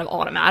pick was kind of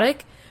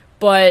automatic,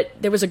 but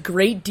there was a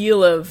great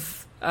deal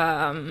of,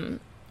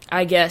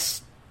 I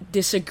guess,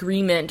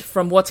 disagreement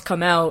from what's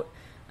come out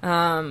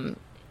on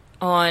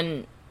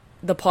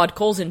the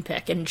Podkolzin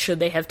pick and should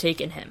they have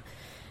taken him.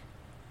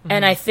 Mm-hmm.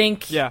 And I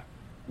think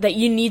that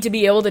you need to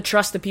be able to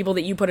trust the people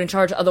that you put in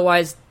charge.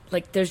 Otherwise,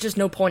 like, there's just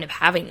no point of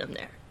having them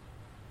there.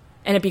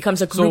 And it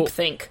becomes a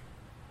groupthink.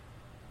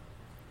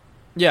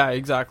 Yeah,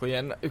 exactly.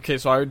 And okay,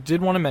 so I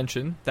did want to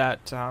mention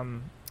that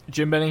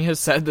Jim Benning has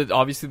said that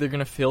obviously they're going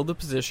to fill the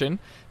position.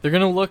 They're going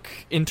to look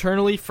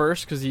internally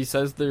first because he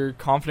says they're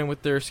confident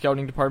with their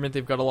scouting department.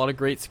 They've got a lot of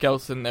great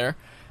scouts in there.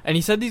 And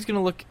he said he's going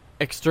to look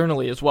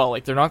externally as well.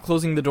 Like, they're not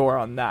closing the door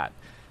on that.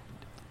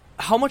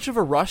 How much of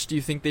a rush do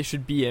you think they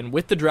should be in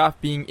with the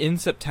draft being in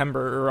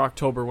September or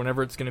October,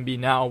 whenever it's going to be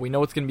now? We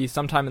know it's going to be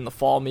sometime in the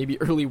fall,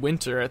 maybe early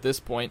winter at this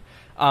point.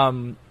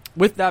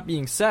 With that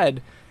being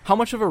said, how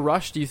much of a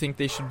rush do you think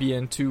they should be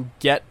in to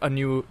get a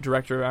new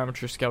director of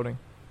amateur scouting?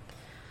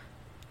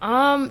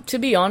 To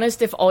be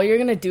honest, if all you're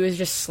going to do is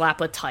just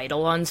slap a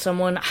title on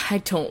someone, I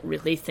don't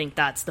really think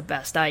that's the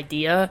best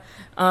idea.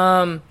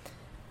 I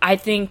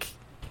think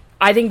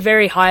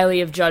very highly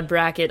of Judd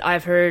Brackett.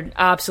 I've heard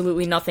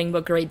absolutely nothing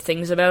but great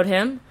things about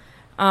him.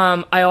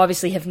 I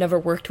obviously have never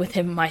worked with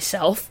him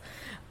myself.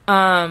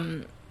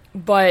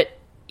 But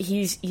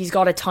he's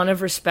got a ton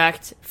of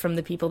respect from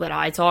the people that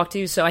I talk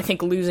to, so I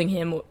think losing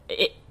him,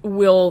 it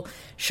will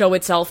show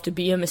itself to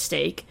be a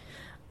mistake.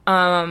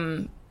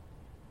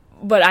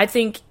 But I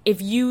think if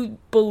you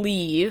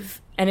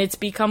believe, and it's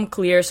become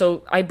clear,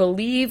 so I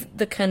believe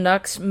the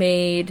Canucks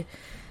made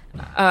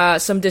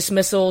some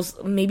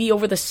dismissals maybe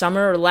over the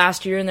summer or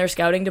last year in their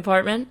scouting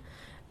department.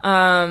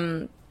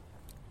 And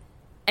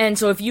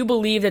so if you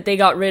believe that they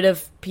got rid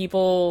of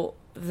people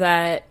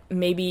that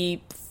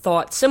maybe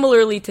thought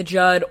similarly to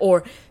Judd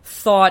or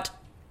thought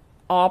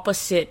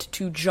opposite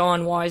to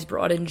John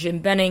Weisbrod and Jim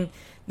Benning,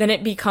 then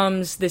it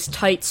becomes this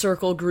tight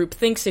circle group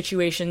think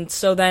situation.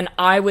 So then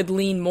I would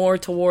lean more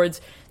towards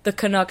the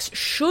Canucks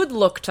should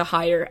look to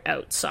hire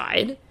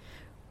outside,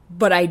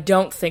 but I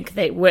don't think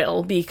they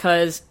will,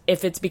 because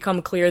if it's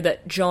become clear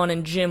that John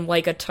and Jim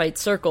like a tight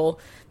circle,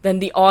 then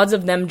the odds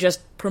of them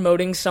just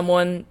promoting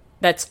someone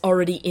that's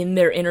already in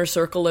their inner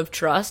circle of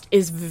trust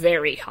is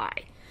very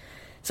high.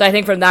 So I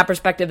think from that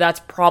perspective, that's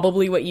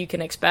probably what you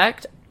can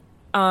expect.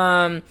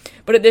 But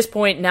at this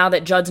point, now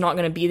that Judd's not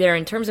going to be there,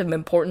 in terms of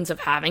importance of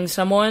having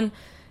someone,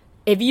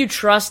 if you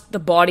trust the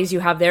bodies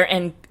you have there,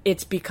 and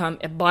it's become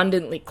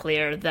abundantly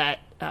clear that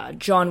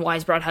John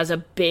Weisbrod has a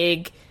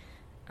big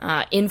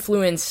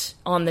influence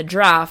on the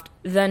draft,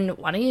 then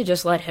why don't you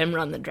just let him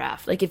run the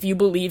draft? Like, if you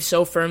believe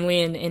so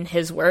firmly in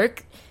his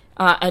work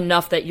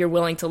enough that you're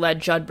willing to let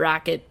Judd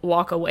Brackett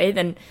walk away,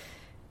 then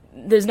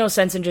there's no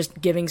sense in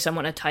just giving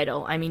someone a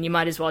title. I mean, you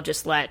might as well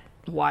just let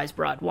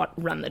Weisbrod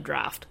run the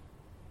draft.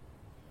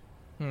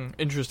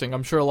 Interesting.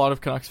 I'm sure a lot of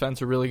Canucks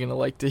fans are really going to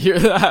like to hear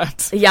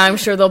that. Yeah, I'm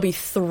sure they'll be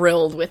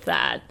thrilled with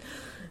that.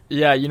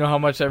 Yeah, you know how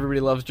much everybody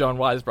loves John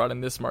Weisbrod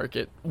in this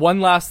market. One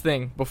last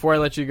thing before I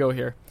let you go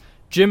here.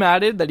 Jim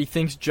added that he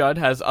thinks Judd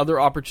has other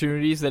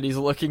opportunities that he's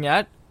looking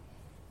at.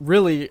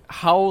 Really,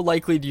 how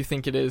likely do you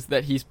think it is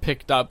that he's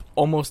picked up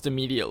almost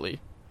immediately?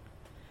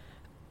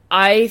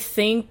 I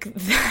think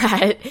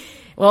that,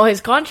 well, his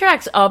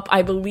contract's up,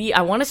 I believe,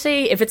 I want to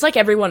say, if it's like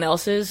everyone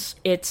else's,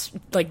 it's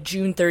like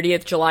June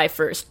 30th, July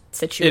 1st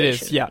situation. It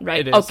is, yeah.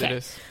 Right? It is, okay. It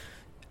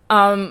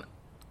is.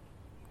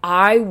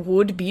 I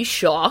would be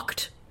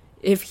shocked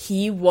if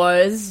he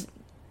was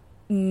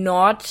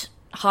not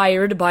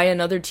hired by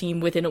another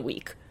team within a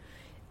week.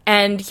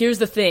 And here's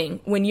the thing,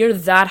 when you're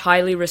that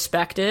highly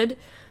respected,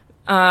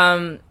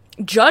 Judd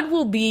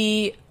will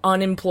be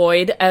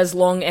unemployed as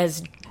long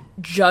as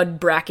Judd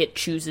Brackett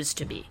chooses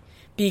to be,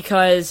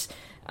 because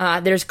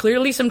there's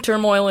clearly some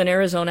turmoil in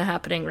Arizona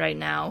happening right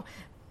now,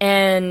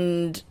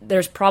 and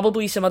there's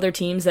probably some other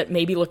teams that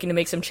may be looking to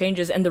make some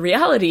changes, and the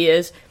reality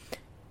is,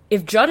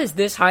 if Judd is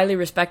this highly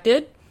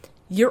respected,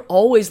 you're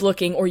always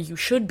looking, or you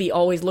should be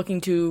always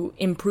looking to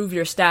improve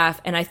your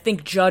staff, and I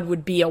think Judd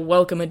would be a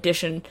welcome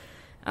addition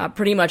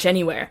pretty much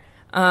anywhere.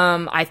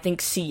 I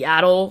think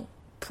Seattle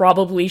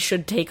probably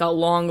should take a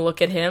long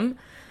look at him.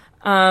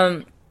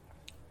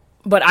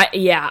 But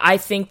I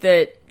think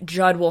that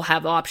Judd will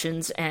have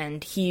options,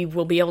 and he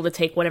will be able to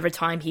take whatever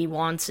time he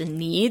wants and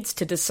needs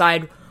to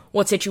decide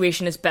what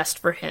situation is best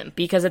for him.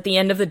 Because at the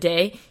end of the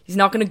day, he's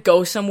not going to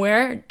go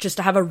somewhere just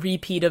to have a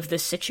repeat of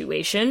this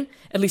situation.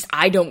 At least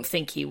I don't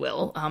think he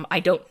will.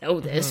 I don't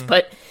know this,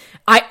 but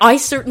I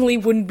certainly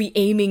wouldn't be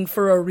aiming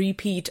for a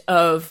repeat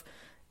of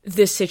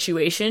this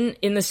situation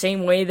in the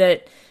same way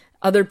that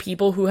other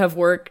people who have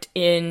worked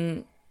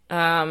in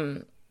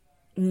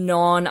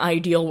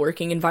non-ideal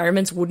working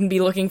environments wouldn't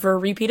be looking for a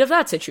repeat of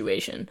that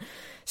situation.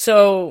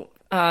 So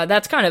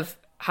that's kind of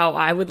how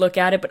I would look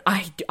at it, but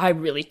I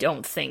really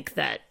don't think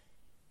that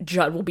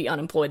Judd will be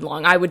unemployed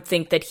long. I would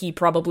think that he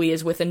probably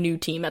is with a new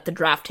team at the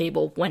draft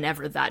table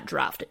whenever that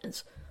draft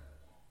is.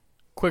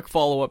 Quick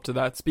follow-up to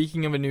that.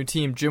 Speaking of a new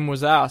team, Jim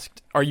was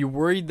asked, are you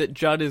worried that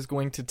Judd is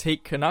going to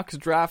take Canucks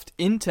draft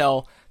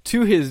intel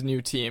to his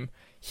new team?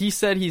 He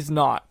said he's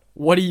not.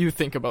 What do you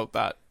think about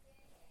that?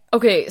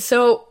 Okay,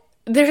 so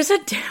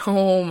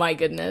oh my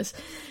goodness.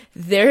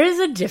 There is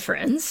a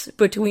difference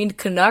between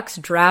Canucks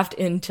draft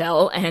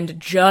intel and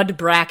Judd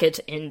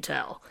Brackett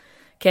intel.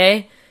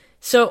 Okay?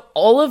 So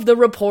all of the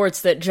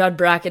reports that Judd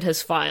Brackett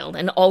has filed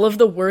and all of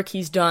the work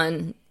he's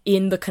done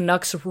in the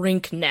Canucks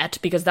rink net,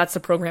 because that's the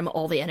program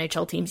all the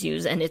NHL teams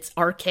use and it's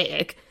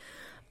archaic,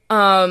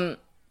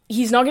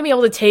 he's not going to be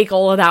able to take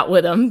all of that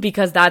with him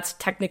because that's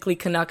technically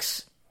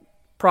Canucks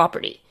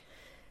property.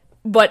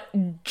 But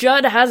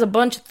Judd has a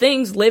bunch of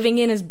things living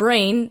in his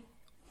brain,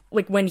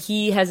 like when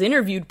he has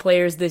interviewed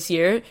players this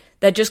year,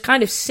 that just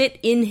kind of sit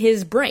in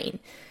his brain.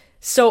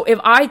 So if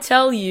I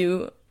tell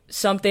you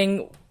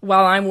something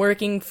while I'm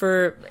working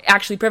for,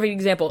 actually, perfect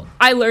example,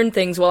 I learned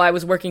things while I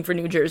was working for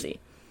New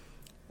Jersey.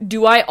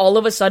 Do I all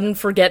of a sudden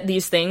forget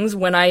these things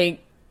when I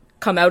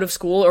come out of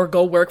school or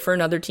go work for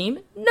another team?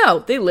 No,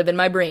 they live in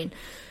my brain.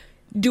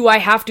 Do I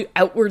have to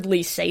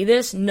outwardly say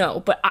this? No,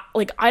 but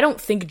I don't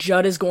think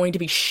Judd is going to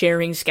be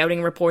sharing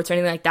scouting reports or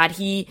anything like that.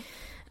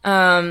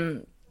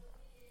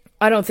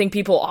 I don't think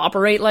people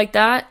operate like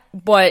that,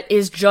 but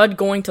is Judd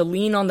going to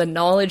lean on the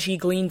knowledge he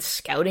gleaned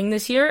scouting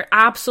this year?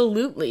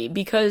 Absolutely,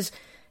 because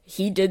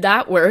he did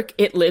that work,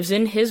 it lives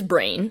in his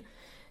brain,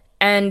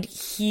 and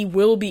he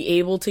will be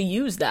able to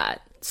use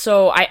that.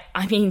 So,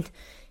 I mean,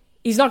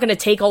 he's not going to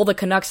take all the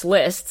Canucks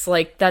lists,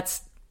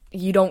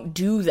 you don't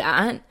do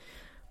that,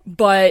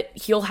 but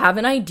he'll have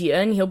an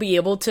idea, and he'll be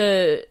able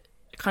to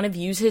kind of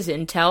use his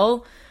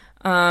intel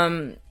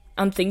on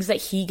things that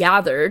he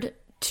gathered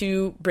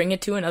to bring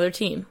it to another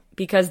team.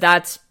 Because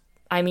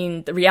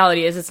the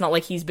reality is it's not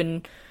like he's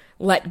been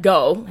let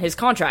go. His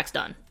contract's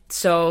done.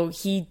 So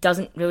he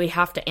doesn't really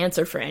have to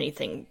answer for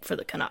anything for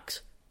the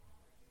Canucks.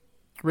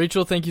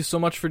 Rachel, thank you so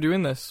much for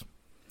doing this.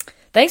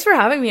 Thanks for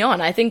having me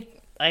on. I think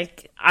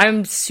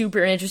I'm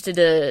super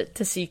interested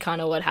to see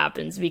kind of what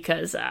happens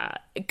because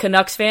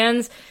Canucks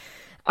fans,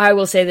 I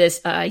will say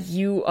this,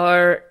 you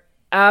are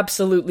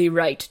absolutely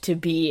right to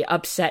be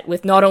upset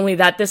with not only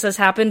that this has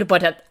happened,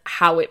 but at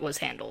how it was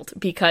handled.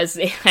 Because,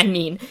 I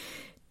mean,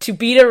 to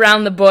beat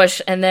around the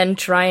bush and then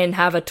try and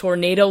have a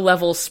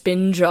tornado-level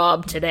spin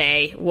job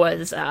today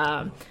was,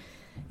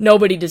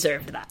 nobody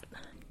deserved that.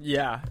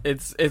 Yeah,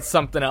 it's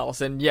something else.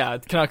 And yeah,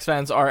 Canucks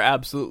fans are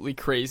absolutely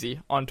crazy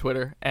on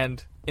Twitter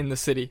and in the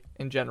city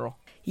in general.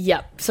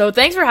 Yep. So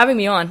thanks for having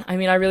me on. I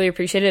mean, I really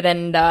appreciate it.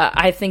 And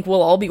I think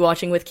we'll all be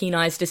watching with keen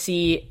eyes to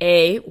see,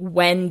 A,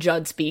 when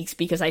Judd speaks,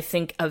 because I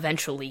think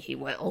eventually he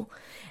will,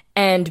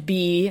 and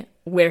B,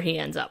 where he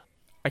ends up.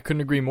 I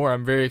couldn't agree more.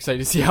 I'm very excited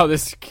to see how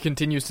this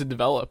continues to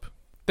develop.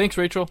 Thanks,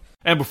 Rachel.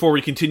 And before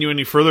we continue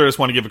any further, I just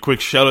want to give a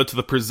quick shout out to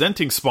the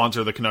presenting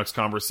sponsor of the Canucks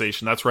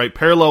Conversation. That's right,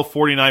 Parallel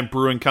 49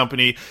 Brewing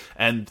Company.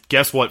 And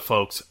guess what,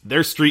 folks?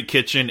 Their street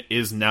kitchen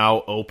is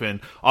now open.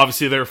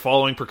 Obviously, they're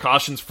following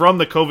precautions from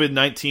the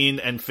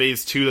COVID-19 and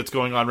phase 2 that's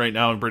going on right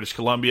now in British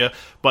Columbia.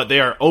 But they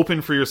are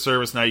open for your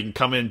service now. You can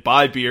come in,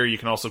 buy beer. You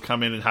can also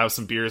come in and have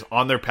some beers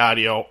on their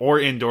patio or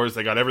indoors.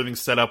 They got everything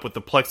set up with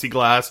the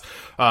plexiglass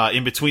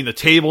in between the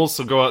tables,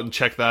 so go out and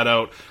check that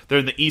out. They're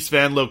in the East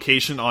Van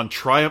location on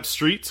Triumph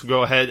Street, so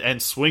go ahead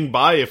and swing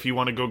by if you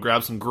want to go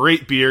grab some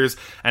great beers.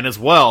 And as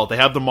well, they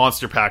have the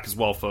Monster Pack as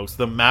well, folks.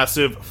 The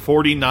massive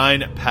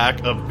 49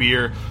 pack of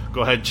beer.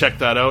 Go ahead and check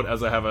that out,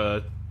 as I have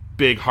a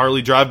big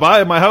Harley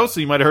drive-by at my house, so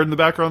you might have heard in the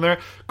background there.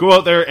 Go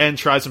out there and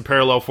try some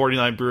Parallel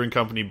 49 Brewing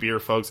Company beer,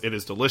 folks. It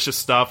is delicious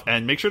stuff.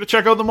 And make sure to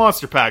check out the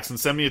Monster Packs and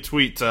send me a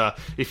tweet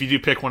if you do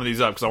pick one of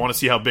these up, because I want to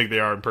see how big they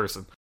are in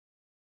person.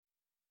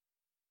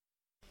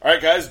 All right,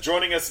 guys,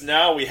 joining us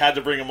now, we had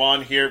to bring him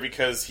on here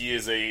because he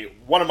is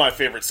one of my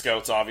favorite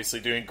scouts, obviously,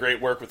 doing great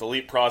work with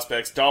Elite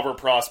Prospects, Dauber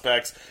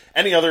Prospects,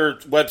 any other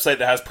website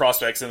that has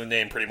prospects in the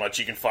name, pretty much,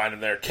 you can find him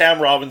there.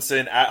 Cam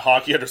Robinson, at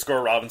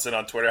hockey_Robinson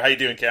on Twitter. How you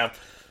doing, Cam?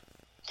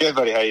 Good,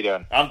 buddy. How you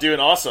doing? I'm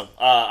doing awesome,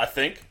 I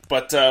think.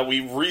 But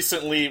we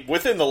recently,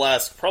 within the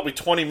last probably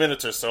 20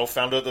 minutes or so,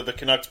 found out that the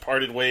Canucks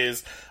parted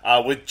ways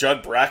with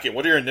Judd Brackett.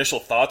 What are your initial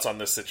thoughts on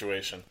this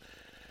situation?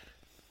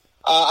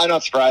 I'm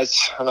not surprised.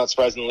 I'm not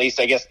surprised in the least.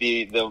 I guess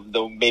the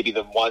maybe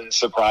the one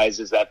surprise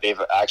is that they've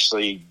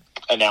actually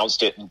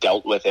announced it and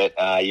dealt with it.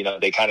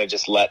 They kind of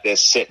just let this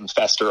sit and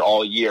fester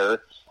all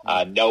year,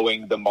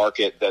 knowing the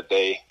market that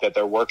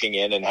they're working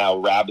in and how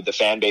rabid the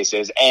fan base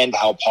is and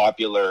how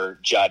popular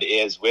Judd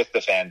is with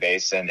the fan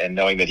base, and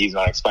knowing that he's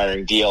on an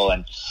expiring deal.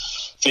 And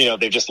so,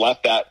 they've just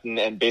left that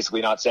and basically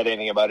not said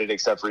anything about it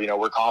except for,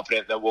 we're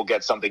confident that we'll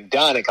get something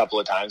done a couple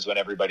of times, when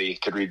everybody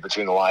could read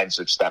between the lines,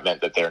 which that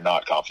meant that they're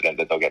not confident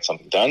that they'll get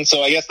something done.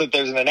 So I guess that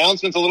there's an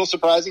announcement a little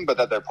surprising, but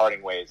that they're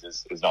parting ways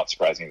is not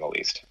surprising in the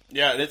least.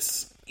 Yeah,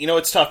 it's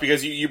tough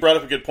because you brought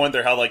up a good point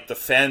there, how the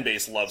fan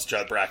base loves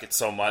Judd Brackett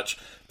so much.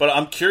 But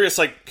I'm curious,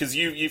 because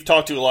you've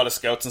talked to a lot of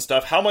scouts and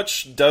stuff, how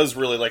much does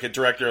really a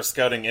director of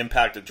scouting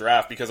impact a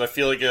draft? Because I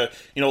feel like a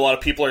lot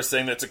of people are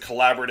saying that it's a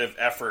collaborative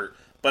effort.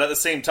 But at the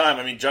same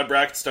time, Judd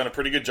Brackett's done a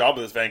pretty good job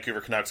with his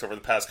Vancouver Canucks over the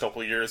past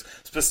couple of years,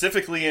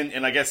 specifically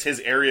in I guess, his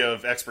area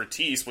of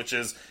expertise, which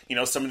is,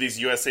 some of these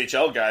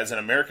USHL guys and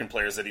American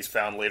players that he's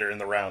found later in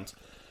the rounds.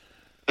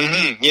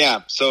 Mm-hmm,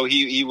 yeah, so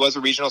he was a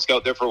regional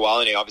scout there for a while,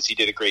 and he obviously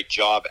did a great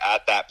job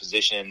at that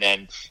position. And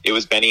then it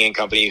was Benny and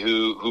company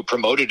who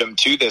promoted him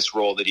to this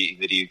role that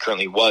he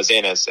currently was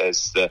in as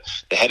the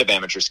head of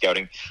amateur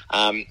scouting.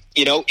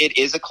 It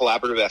is a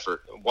collaborative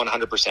effort,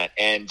 100%.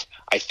 And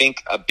I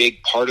think a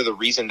big part of the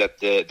reason that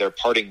they're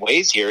parting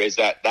ways here is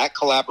that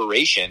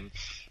collaboration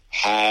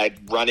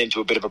had run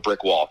into a bit of a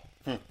brick wall.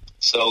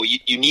 So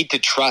you need to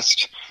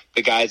trust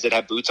the guys that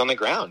have boots on the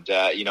ground,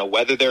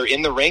 whether they're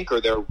in the rink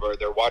or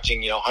they're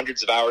watching,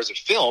 hundreds of hours of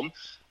film.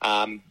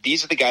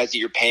 These are the guys that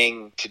you're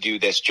paying to do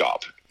this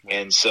job.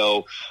 And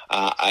so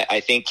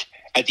I think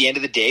at the end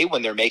of the day,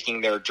 when they're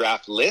making their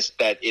draft list,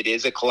 that it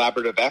is a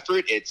collaborative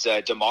effort. It's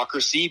a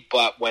democracy,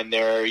 but when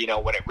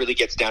when it really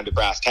gets down to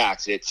brass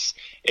tacks, it's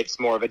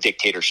more of a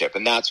dictatorship.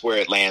 And that's where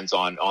it lands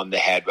on the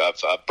head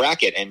of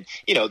Brackett. And,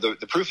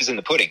 the proof is in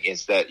the pudding,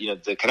 is that,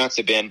 the Canucks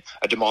have been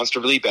a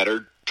demonstrably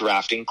better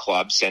drafting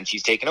club since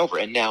he's taken over.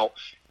 And now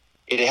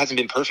it hasn't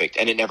been perfect,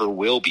 and it never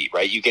will be,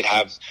 right? You could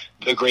have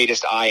the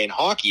greatest eye in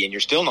hockey, and you're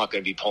still not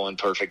going to be pulling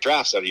perfect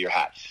drafts out of your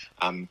hat.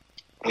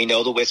 We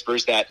know the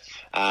whispers that,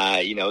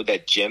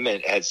 that Jim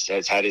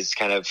has had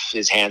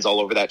his hands all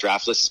over that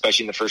draft list,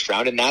 especially in the first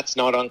round. And that's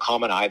not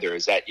uncommon either,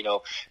 is that,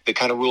 the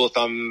kind of rule of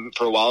thumb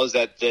for a while is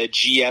that the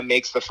GM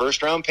makes the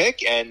first round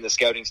pick and the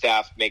scouting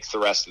staff makes the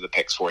rest of the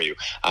picks for you.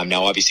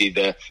 Now, obviously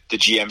the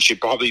GM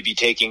should probably be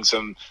taking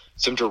some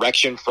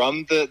direction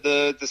from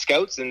the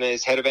scouts and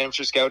his head of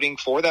amateur scouting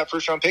for that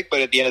first round pick. But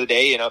at the end of the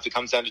day, if it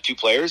comes down to two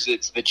players,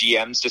 it's the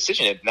GM's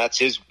decision. And that's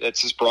his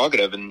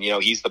prerogative. And,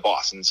 he's the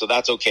boss. And so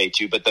that's okay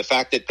too. But the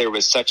fact that there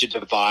was such a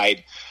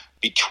divide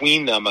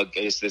between them,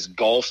 is this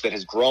gulf that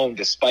has grown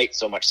despite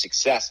so much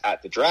success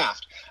at the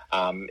draft.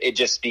 It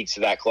just speaks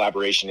to that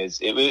collaboration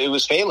it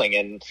was failing.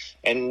 And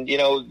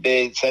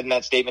they said in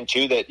that statement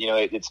too, that,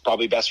 it's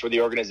probably best for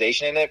the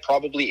organization, and it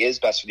probably is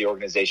best for the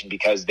organization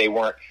because they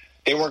weren't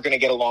going to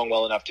get along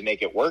well enough to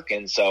make it work.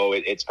 And so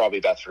it's probably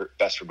best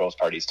for both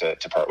parties to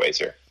part ways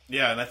here.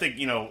 Yeah, and I think,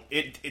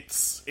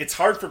 it's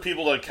hard for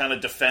people to kind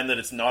of defend that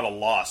it's not a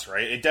loss,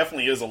 right? It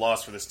definitely is a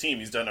loss for this team.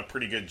 He's done a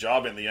pretty good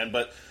job in the end,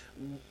 but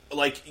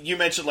you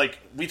mentioned,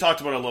 we talked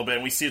about it a little bit,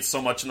 and we see it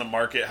so much in the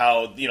market,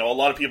 how, a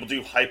lot of people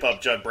do hype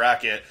up Judd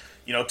Brackett,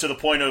 to the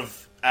point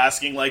of,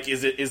 asking, like,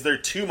 is there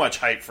too much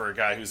hype for a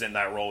guy who's in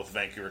that role with the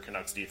Vancouver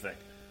Canucks, do you think?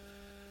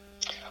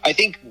 I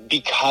think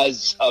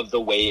because of the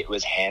way it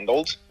was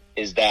handled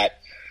is that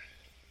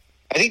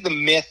I think the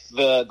myth,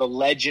 the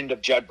legend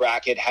of Judd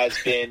Brackett has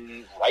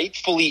been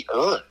rightfully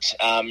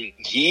earned.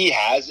 He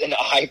has an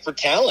eye for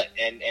talent,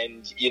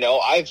 and you know,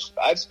 I've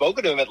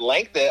spoken to him at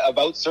length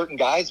about certain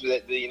guys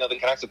that the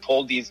Canucks have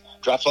pulled these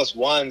draft plus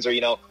ones, or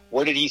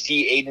where did he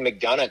see Aiden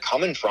McDonough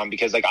coming from?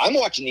 Because I'm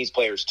watching these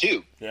players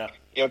too. Yeah.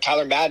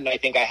 Tyler Madden, I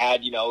think I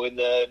had, in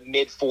the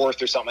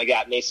mid-4th or something like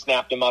that, and they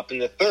snapped him up in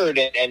the 3rd.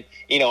 And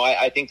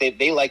I think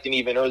they liked him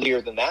even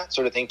earlier than that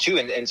sort of thing, too.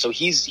 And so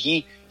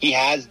he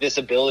has this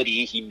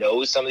ability. He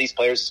knows some of these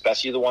players,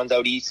 especially the ones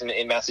out east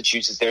in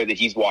Massachusetts there, that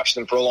he's watched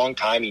them for a long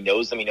time. He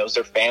knows them. He knows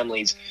their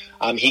families.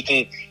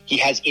 He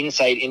has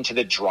insight into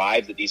the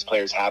drive that these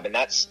players have, and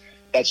that's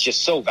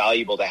just so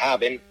valuable to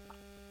have. And,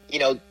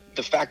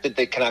 the fact that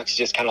the Canucks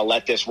just kind of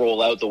let this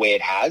roll out the way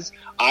it has,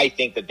 I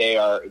think that they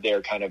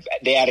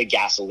added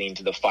gasoline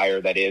to the fire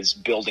that is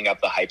building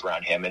up the hype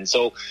around him. And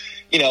so,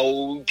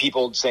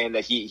 people saying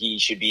that he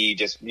should be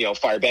just,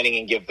 fire Benning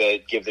and give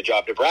the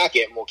job to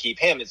Brackett and we'll keep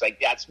him. It's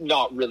like, that's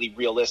not really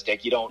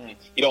realistic. You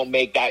don't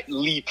make that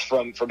leap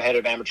from head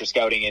of amateur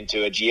scouting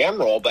into a GM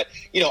role. But,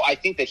 I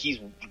think that he's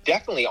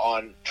definitely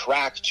on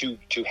track to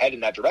head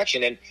in that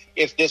direction. And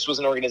if this was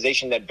an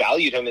organization that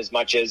valued him as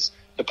much as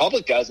the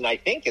public does, and I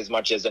think as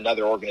much as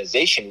another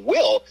organization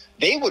will,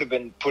 they would have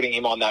been putting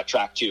him on that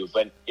track too.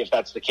 But if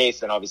that's the case,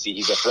 then obviously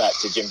he's a threat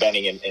to Jim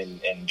Benning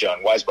and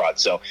John Weisbrod.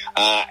 So,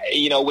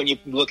 when you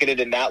look at it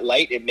in that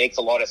light, it makes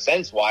a lot of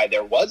sense why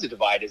there was a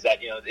divide. Is that,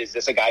 is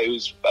this a guy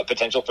who's a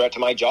potential threat to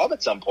my job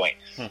at some point?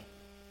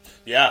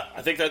 Yeah,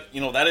 I think that,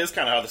 that is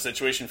kind of how the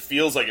situation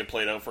feels like it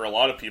played out for a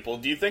lot of people.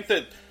 Do you think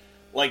that,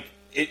 like,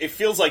 it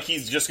feels like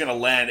he's just going to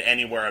land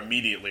anywhere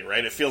immediately,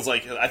 right? It feels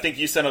like, I think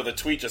you sent out the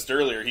tweet just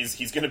earlier,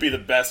 he's going to be the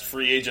best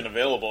free agent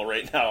available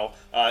right now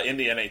in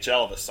the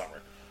NHL this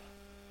summer.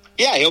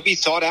 Yeah, he'll be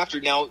sought after.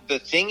 Now, the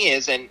thing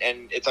is, and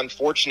it's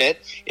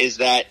unfortunate, is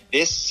that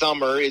this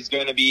summer is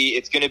going to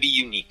be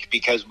unique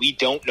because we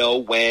don't know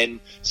when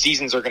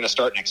seasons are going to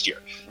start next year.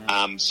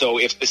 So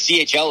if the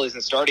CHL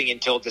isn't starting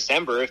until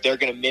December, if they're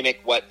going to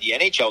mimic what the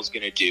NHL is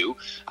going to do,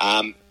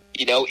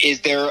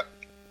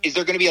 is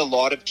there going to be a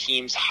lot of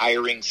teams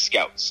hiring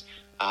scouts?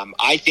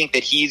 I think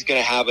that he's going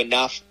to have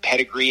enough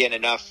pedigree and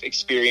enough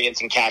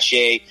experience and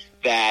cachet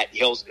that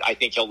I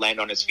think he'll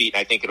land on his feet,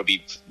 and I think it'll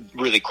be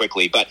really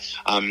quickly. But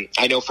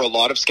I know for a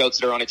lot of scouts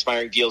that are on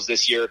expiring deals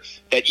this year,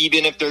 that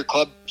even if their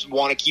clubs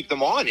want to keep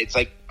them on, it's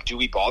like, do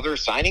we bother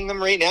signing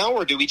them right now,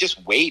 or do we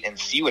just wait and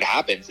see what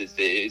happens?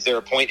 Is there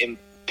a point in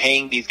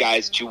paying these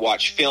guys to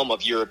watch film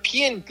of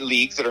European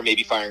leagues that are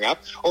maybe firing up,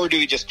 or do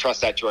we just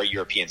trust that to our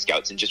European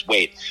scouts and just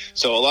wait?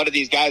 So a lot of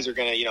these guys are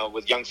going to,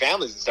 with young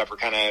families and stuff, are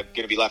kind of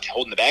going to be left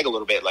holding the bag a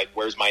little bit, like,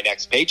 where's my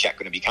next paycheck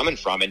going to be coming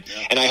from? And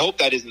I hope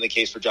that isn't the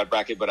case for Judd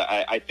Brackett, but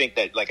I think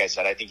that, like I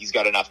said, I think he's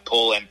got enough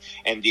pull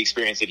and the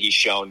experience that he's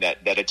shown that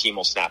a team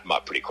will snap him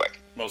up pretty quick.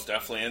 Most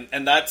definitely.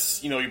 And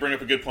that's, you bring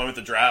up a good point with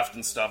the draft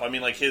and stuff. I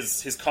mean, like,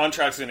 his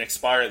contract's going to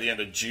expire at the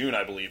end of June,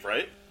 I believe,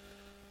 right?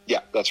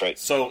 Yeah, that's right.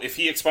 So if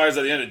he expires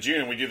at the end of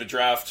June and we do the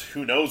draft,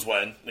 who knows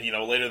when,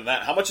 later than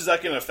that, how much is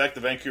that going to affect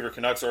the Vancouver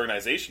Canucks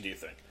organization, do you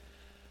think?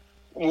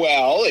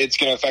 Well, it's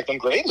going to affect them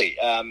greatly.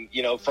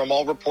 From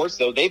all reports,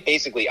 though, they've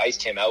basically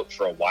iced him out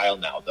for a while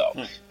now,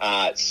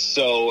 though.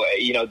 So,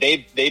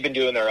 they've been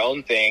doing their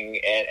own thing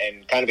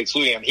and kind of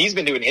excluding him. He's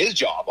been doing his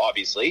job,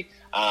 obviously.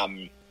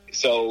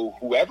 So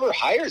whoever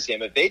hires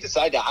him, if they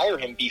decide to hire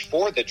him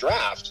before the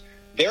draft,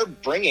 they're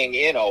bringing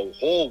in a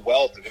whole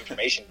wealth of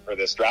information for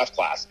this draft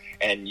class.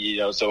 And,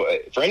 so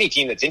for any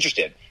team that's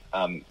interested,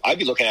 I'd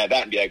be looking at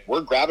that and be like,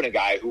 we're grabbing a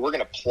guy who we're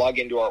going to plug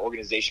into our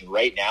organization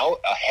right now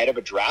ahead of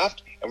a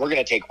draft, and we're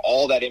going to take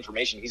all that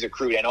information he's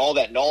accrued and all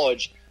that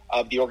knowledge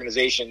of the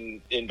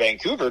organization in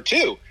Vancouver,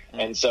 too.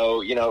 And so,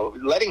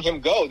 letting him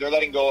go, they're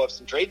letting go of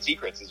some trade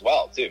secrets as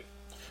well, too.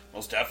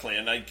 Most definitely.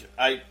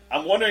 And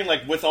I'm wondering,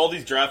 like, with all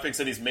these draft picks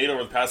that he's made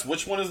over the past,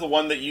 which one is the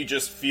one that you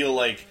just feel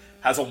like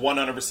has a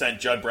 100%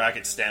 Judd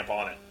Brackett stamp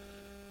on it?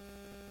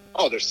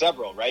 Oh, there's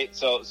several, right?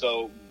 So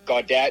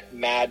Gaudette,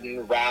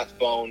 Madden,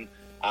 Rathbone,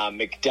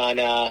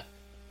 McDonough,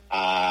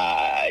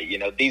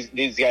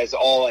 these guys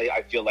all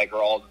I feel like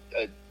are all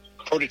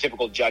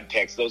prototypical Judd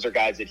picks. Those are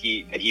guys that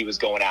he was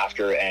going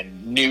after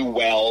and knew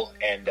well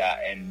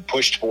and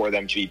pushed for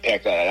them to be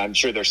picked. I'm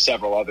sure there's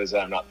several others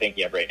that I'm not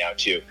thinking of right now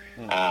too.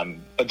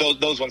 But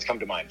those ones come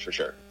to mind for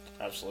sure.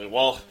 Absolutely.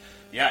 Well,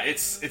 yeah,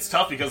 it's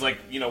tough because, like,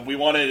 we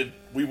wanted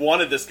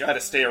this guy to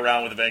stay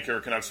around with the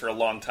Vancouver Canucks for a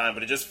long time,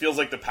 but it just feels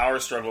like the power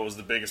struggle was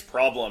the biggest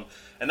problem,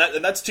 and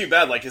that's too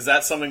bad. Like, is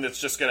that something that's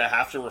just going to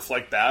have to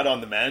reflect bad on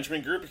the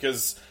management group?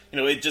 Because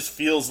it just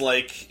feels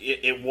like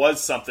it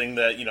was something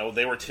that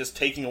they were just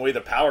taking away the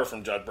power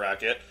from Judd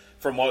Brackett,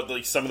 from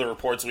what some of the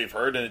reports we've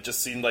heard, and it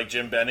just seemed like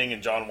Jim Benning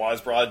and John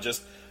Weisbrod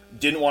just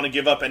didn't want to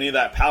give up any of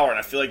that power, and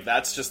I feel like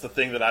that's just the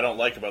thing that I don't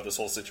like about this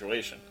whole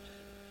situation.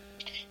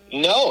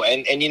 No,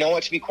 and you know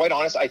what, to be quite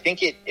honest, I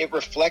think it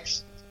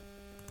reflects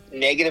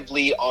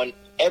negatively on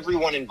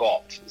everyone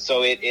involved.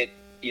 So it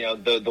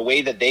the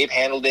way that they've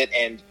handled it,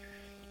 and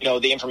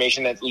the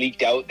information that's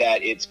leaked out,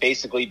 that it's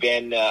basically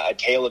been a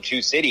tale of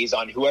two cities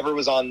on whoever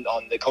was on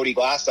the Cody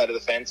Glass side of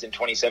the fence in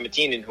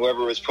 2017 and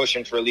whoever was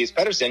pushing for Elias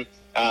Pettersson.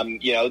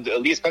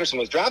 Elias Pettersson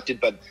was drafted,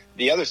 but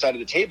the other side of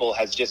the table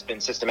has just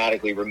been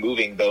systematically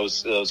removing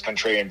those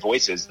contrarian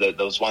voices,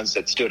 those ones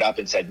that stood up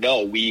and said,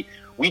 no, we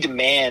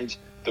demand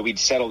that we'd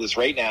settle this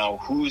right now.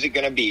 Who's it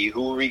going to be?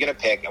 Who are we going to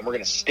pick? And we're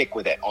going to stick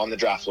with it on the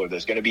draft floor.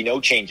 There's going to be no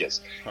changes.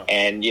 Huh.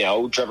 And,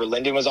 Trevor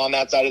Linden was on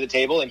that side of the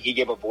table, and he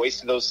gave a voice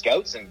to those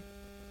scouts, and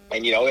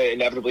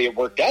inevitably it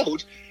worked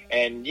out.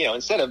 And,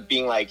 instead of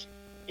being like,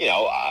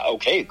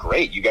 okay,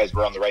 great, you guys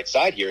were on the right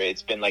side here,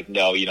 it's been like,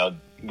 no,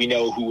 we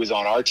know who was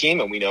on our team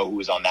and we know who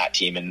was on that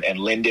team. And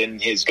Linden,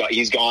 he's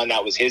gone.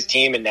 That was his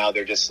team, and now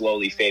they're just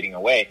slowly fading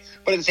away.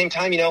 But at the same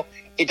time,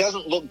 it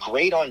doesn't look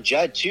great on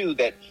Judd, too,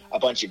 that a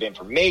bunch of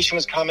information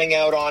was coming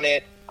out on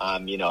it.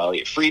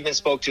 Elliot Friedman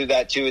spoke to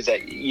that, too, is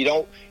that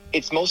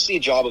it's mostly a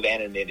job of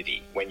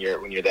anonymity when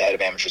you're the head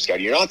of amateur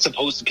scouting.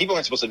 People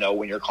aren't supposed to know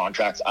when your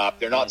contract's up.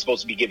 They're not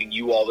supposed to be giving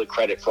you all the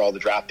credit for all the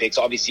draft picks.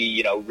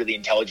 Obviously, really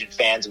intelligent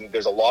fans, and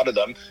there's a lot of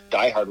them,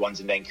 diehard ones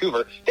in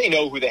Vancouver, they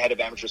know who the head of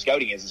amateur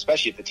scouting is,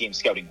 especially if the team's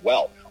scouting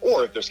well,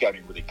 or if they're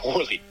scouting really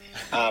poorly.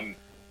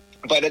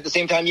 But at the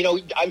same time,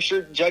 I'm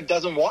sure Judd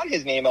doesn't want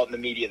his name out in the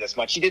media this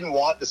much. He didn't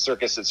want the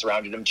circus that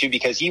surrounded him, too,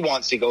 because he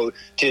wants to go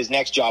to his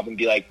next job and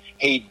be like,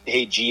 hey,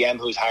 GM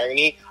who's hiring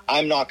me,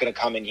 I'm not going to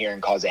come in here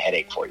and cause a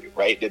headache for you,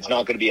 right? It's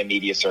not going to be a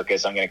media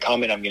circus. I'm going to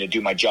come in, I'm going to do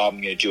my job,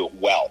 I'm going to do it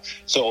well.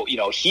 So,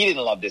 he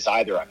didn't love this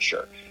either, I'm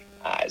sure.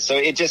 So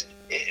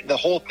the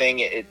whole thing,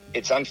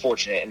 it's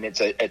unfortunate, and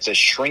it's a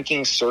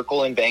shrinking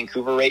circle in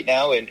Vancouver right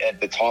now, and at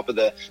the top of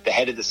the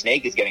head of the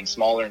snake is getting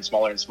smaller and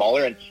smaller and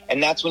smaller,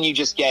 and that's when you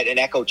just get an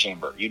echo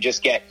chamber. You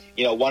just get,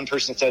 one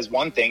person says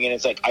one thing, and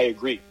it's like, I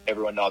agree.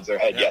 Everyone nods their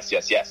head, yes,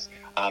 yes, yes.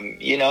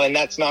 And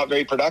that's not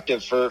very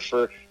productive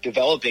for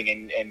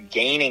developing and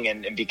gaining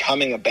and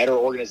becoming a better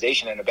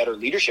organization and a better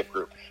leadership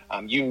group.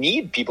 You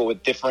need people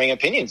with differing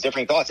opinions,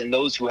 differing thoughts, and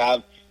those who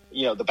have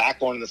the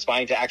backbone and the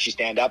spine to actually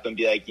stand up and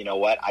be like, you know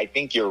what, I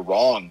think you're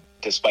wrong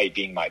despite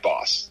being my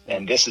boss.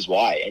 And this is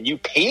why. And you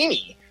pay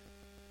me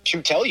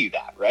to tell you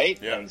that, right?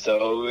 Yeah. And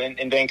so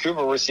in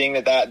Vancouver, we're seeing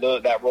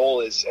that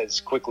role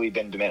has quickly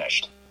been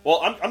diminished.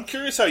 Well, I'm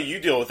curious how you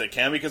deal with it,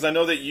 Cam, because I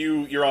know that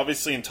you're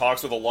obviously in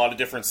talks with a lot of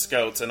different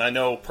scouts. And I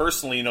know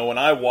personally, when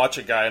I watch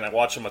a guy and I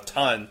watch him a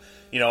ton,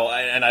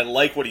 and I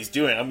like what he's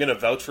doing, I'm going to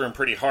vouch for him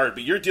pretty hard.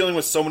 But you're dealing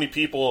with so many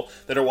people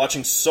that are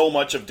watching so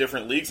much of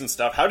different leagues and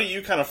stuff. How do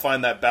you kind of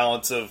find that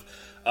balance of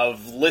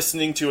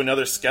listening to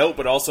another scout,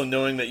 but also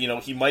knowing that,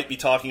 he might be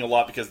talking a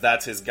lot because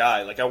that's his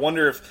guy? Like, I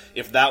wonder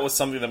if that was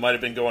something that might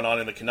have been going on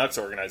in the Canucks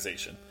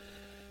organization.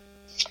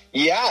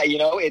 Yeah,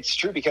 it's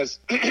true because,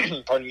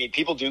 pardon me,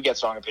 people do get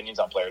strong opinions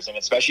on players, and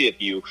especially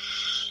if you,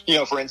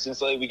 for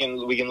instance, like we can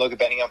look at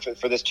Benningham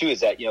for this too,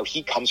 is that,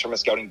 he comes from a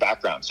scouting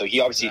background, so he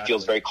obviously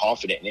feels very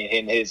confident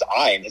in his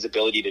eye and his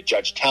ability to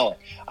judge talent.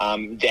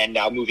 Then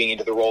now moving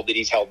into the role that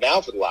he's held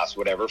now for the last,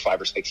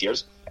 5 or 6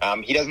 years,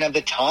 he doesn't have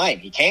the time.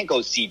 He can't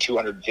go see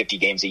 250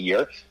 games a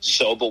year.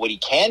 But what he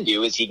can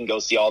do is he can go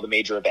see all the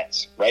major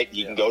events, right?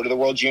 He can go to the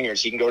World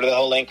Juniors. He can go to the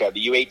Holenka,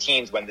 the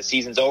U18s when the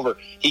season's over.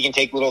 He can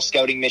take little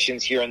scouting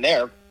missions here and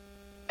there,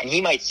 and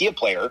he might see a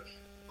player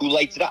who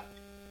lights it up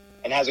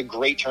and has a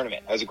great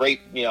tournament, has a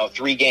great,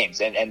 3 games,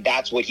 and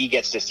that's what he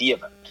gets to see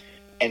of him.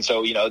 And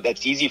so,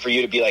 that's easy for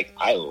you to be like,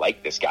 I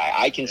like this guy.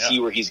 I can see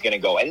where he's going to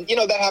go. And,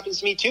 that happens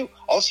to me too.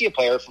 I'll see a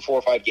player for 4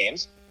 or 5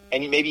 games,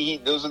 and maybe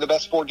those are the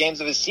best 4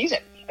 games of his season,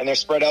 and they're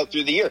spread out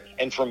through the year.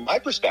 And from my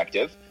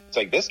perspective, it's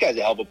like, this guy's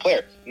a hell of a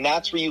player. And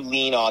that's where you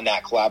lean on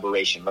that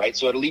collaboration, right?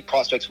 So at Elite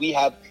Prospects,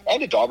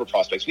 and at Dauber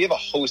Prospects, we have a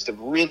host of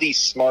really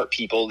smart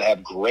people that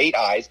have great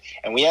eyes,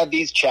 and we have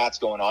these chats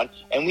going on,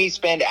 and we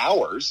spend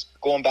hours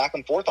going back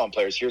and forth on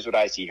players. Here's what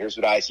I see. Here's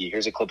what I see.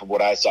 Here's a clip of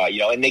what I saw,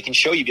 and they can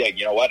show you, be like,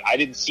 you know what? I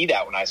didn't see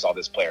that when I saw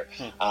this player.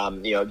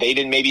 They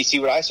didn't maybe see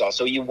what I saw.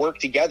 So you work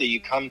together,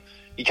 you come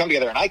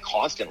together, and I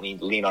constantly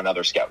lean on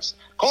other scouts.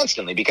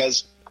 Constantly,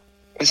 because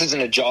this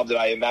isn't a job that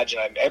I imagine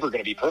I'm ever going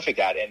to be perfect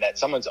at, and that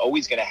someone's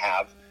always going to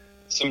have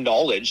some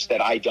knowledge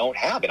that I don't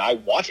have, and I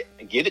want it,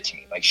 and give it to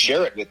me, like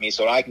share it with me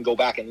so that I can go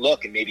back and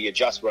look and maybe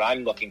adjust what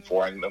I'm looking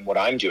for and what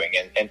I'm doing.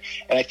 And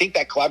I think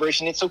that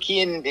collaboration is so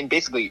key in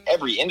basically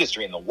every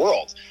industry in the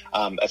world,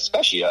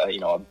 especially a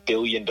 $1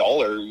 billion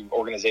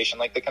organization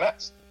like the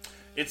Canucks.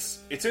 It's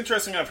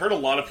interesting. I've heard a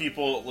lot of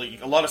people,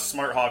 like a lot of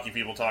smart hockey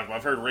people talk about it.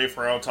 I've heard Ray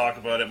Ferraro talk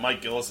about it.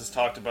 Mike Gillis has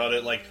talked about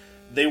it. Like,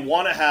 they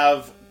want to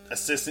have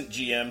assistant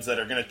GMs that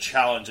are going to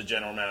challenge a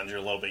general manager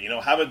a little bit,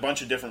 have a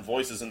bunch of different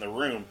voices in the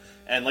room.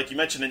 And like you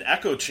mentioned, an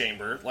echo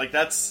chamber, like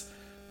that's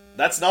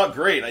not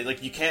great.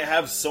 Like, you can't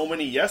have so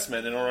many yes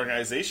men in an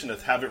organization to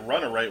have it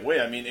run a right way.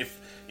 I mean,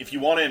 if you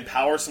want to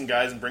empower some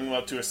guys and bring them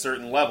up to a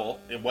certain level,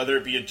 whether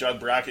it be a Judd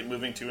Brackett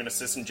moving to an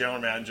assistant general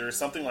manager or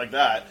something like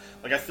that,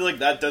 like, I feel like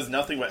that does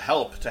nothing but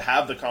help to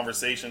have the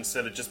conversation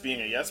instead of just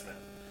being a yes man.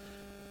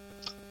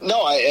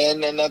 No,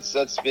 and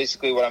that's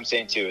basically what I'm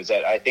saying too, is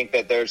that I think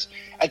that there's,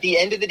 at the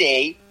end of the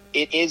day,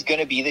 it is going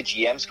to be the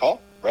GM's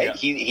call, right?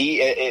 Yeah.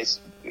 He is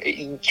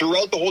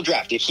throughout the whole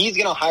draft. If he's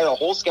going to hire a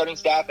whole scouting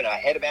staff and a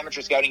head of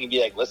amateur scouting and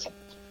be like, listen,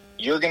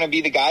 you're going to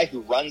be the guy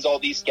who runs all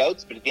these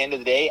scouts, but at the end of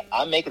the day,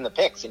 I'm making the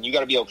picks, and you got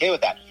to be okay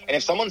with that. And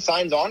if someone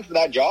signs on for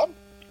that job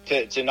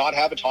to not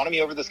have autonomy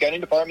over the scouting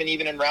department,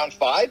 even in round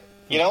 5,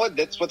 you know what?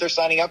 That's what they're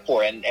signing up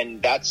for,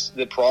 and that's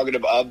the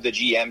prerogative of the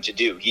GM to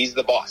do. He's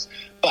the boss.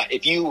 But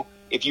if you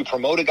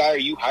promote a guy or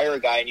you hire a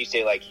guy and you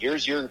say, like,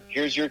 here's your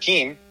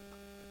team,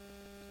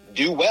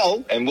 do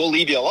well, and we'll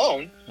leave you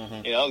alone.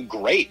 You know,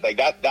 great. Like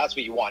that's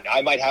what you want.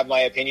 I might have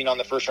my opinion on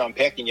the first round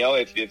pick, and you know,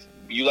 if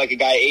you like a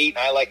guy 8 and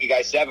I like a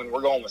guy 7,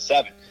 we're going with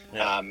 7.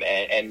 Yeah.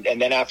 And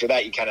then after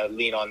that, you kind of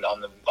lean on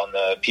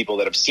the people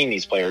that have seen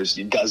these players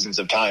dozens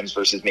of times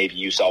versus maybe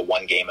you saw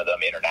one game of them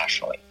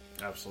internationally.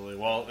 Absolutely.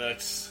 Well,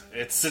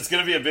 it's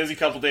going to be a busy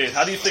couple days.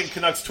 How do you think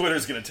Canucks Twitter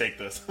is going to take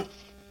this?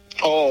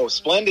 Oh,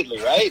 splendidly,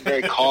 right?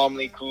 Very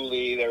calmly,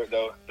 coolly.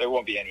 There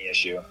won't be any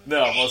issue.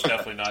 No, most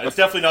definitely not. It's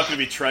definitely not going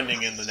to be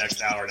trending in the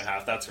next hour and a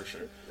half. That's for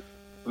sure.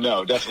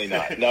 No, definitely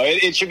not. No,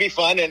 it should be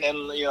fun, and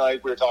you know,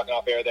 like we were talking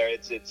off air there,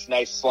 it's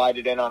nice to slide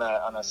it in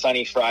on a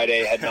sunny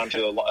Friday, heading on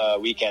to a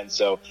weekend.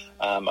 So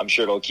I'm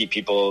sure it'll keep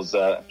keep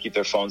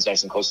their phones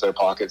nice and close to their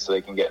pockets, so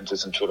they can get into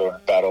some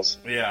Twitter battles.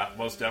 Yeah,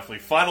 most definitely.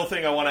 Final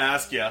thing I want to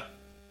ask you: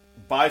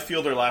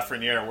 Byfield or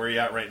Lafreniere? Where are you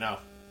at right now?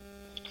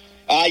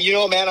 You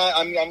know, man,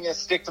 I'm going to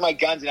stick to my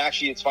guns. And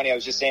actually, it's funny. I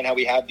was just saying how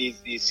we have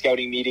these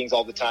scouting meetings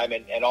all the time,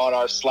 and on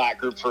our Slack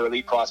group for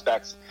elite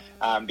prospects,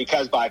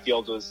 because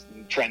Byfield was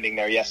trending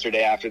there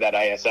yesterday after that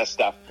ISS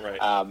stuff.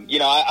 Right. You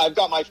know, I've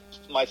got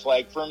my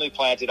flag firmly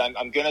planted.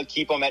 I'm going to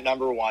keep him at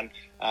number 1.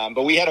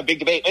 But we had a big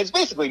debate. It's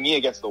basically me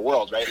against the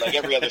world, right? Like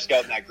every other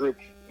scout in that group.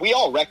 We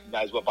all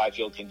recognize what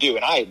Byfield can do,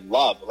 and I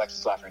love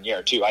Alexis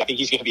Lafreniere too. I think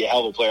he's going to be a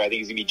hell of a player. I think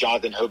he's going to be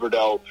Jonathan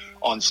Huberdeau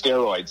on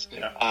steroids.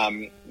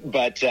 Yeah.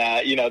 But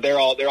you know, they're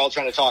all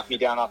trying to talk me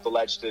down off the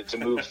ledge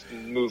to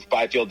move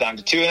Byfield down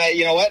to 2. And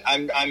you know what?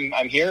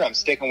 I'm here. I'm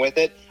sticking with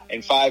it.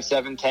 In 5,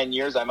 7, 10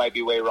 years, I might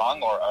be way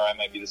wrong, or I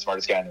might be the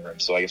smartest guy in the room.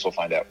 So I guess we'll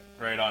find out.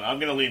 Right on. I'm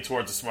going to lean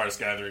towards the smartest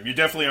guy in the room. You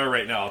definitely are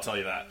right now. I'll tell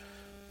you that.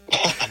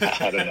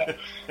 I don't know.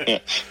 Yeah.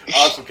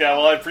 Awesome, Cal.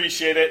 Well, I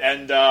appreciate it.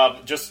 And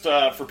just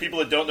for people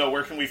that don't know,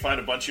 where can we find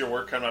a bunch of your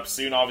work coming up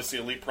soon? Obviously,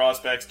 Elite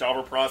Prospects,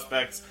 Dauber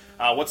Prospects.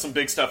 What's some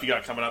big stuff you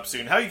got coming up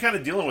soon? How are you kind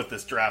of dealing with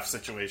this draft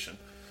situation?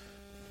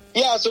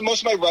 Yeah, so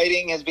most of my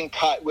writing has been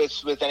cut with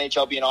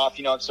NHL being off.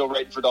 You know, I'm still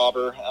writing for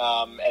Dauber,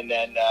 and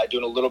then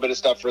doing a little bit of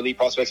stuff for Elite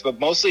Prospects, but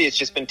mostly it's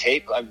just been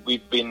tape.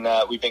 We've been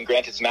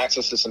granted some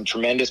access to some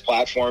tremendous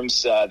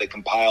platforms that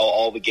compile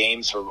all the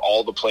games for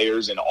all the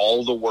players in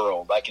all the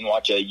world. I can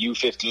watch a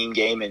U15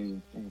 game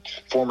in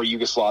former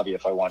Yugoslavia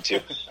if I want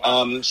to.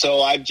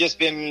 So I've just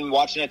been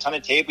watching a ton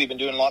of tape. We've been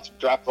doing lots of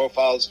draft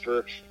profiles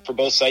for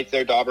both sites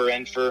there, Dauber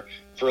and for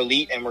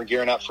Elite, and we're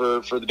gearing up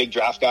for the big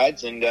draft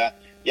guides. And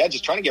yeah,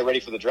 just trying to get ready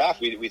for the draft.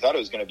 We thought it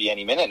was going to be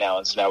any minute now,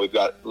 and so now we've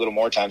got a little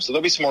more time. So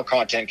there'll be some more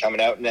content coming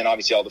out, and then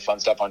obviously all the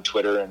fun stuff on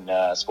Twitter and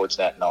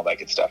Sportsnet and all that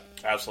good stuff.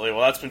 Absolutely.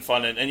 Well, that's been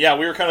fun. And yeah,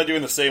 we were kind of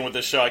doing the same with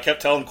this show. I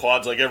kept telling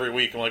Quads like every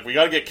week, I'm like, we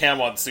got to get Cam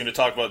on soon to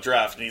talk about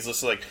draft. And he's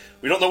just like,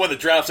 we don't know when the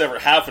draft's ever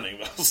happening,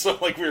 though. So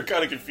like we were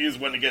kind of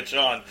confused when to get you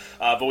on.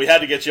 But we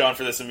had to get you on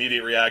for this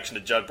immediate reaction to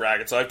Judd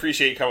Brackett. So I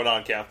appreciate you coming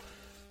on, Cam.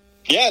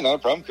 Yeah, no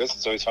problem, Chris.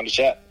 It's always fun to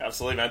chat.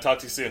 Absolutely, man. Talk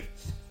to you soon.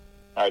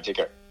 All right, take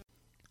care.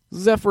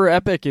 Zephyr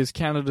Epic is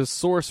Canada's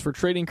source for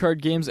trading card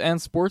games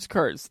and sports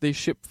cards. They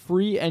ship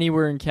free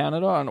anywhere in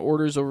Canada on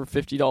orders over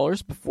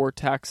 $50 before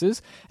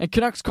taxes. And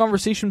Canucks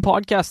Conversation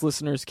podcast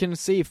listeners can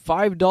save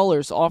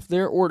 $5 off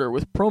their order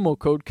with promo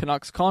code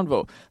Canucks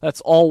Convo.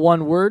 That's all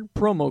one word,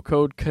 promo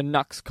code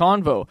Canucks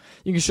Convo.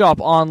 You can shop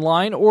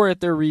online or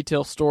at their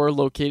retail store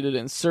located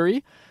in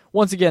Surrey.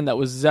 Once again, that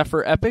was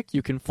Zephyr Epic.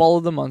 You can follow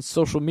them on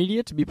social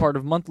media to be part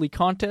of monthly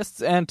contests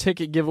and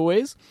ticket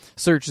giveaways.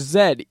 Search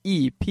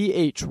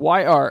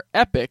ZEPHYR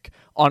Epic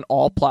on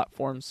all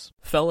platforms.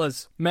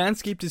 Fellas,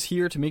 Manscaped is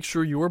here to make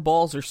sure your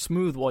balls are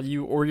smooth while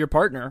you or your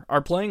partner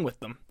are playing with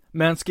them.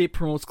 Manscaped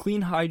promotes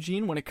clean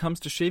hygiene when it comes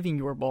to shaving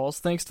your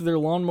balls thanks to their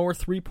Lawnmower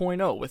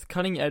 3.0 with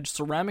cutting-edge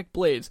ceramic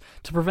blades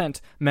to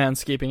prevent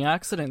manscaping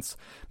accidents.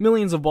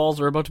 Millions of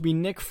balls are about to be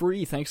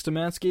nick-free thanks to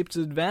Manscaped's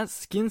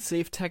advanced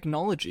skin-safe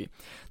technology.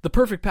 The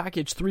Perfect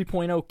Package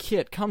 3.0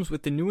 kit comes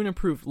with the new and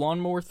improved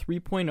Lawnmower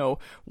 3.0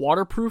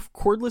 waterproof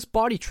cordless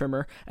body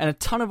trimmer and a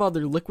ton of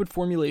other liquid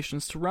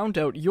formulations to round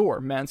out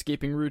your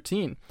manscaping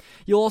routine.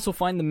 You'll also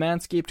find the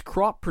Manscaped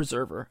Crop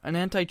Preserver, an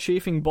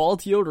anti-chafing ball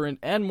deodorant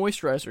and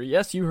moisturizer.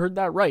 Yes, you heard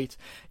that right.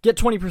 Get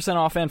 20%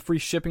 off and free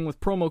shipping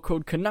with promo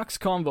code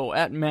CanucksConvo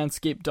at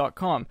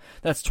manscaped.com.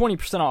 That's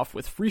 20% off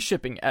with free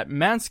shipping at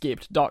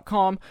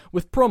manscaped.com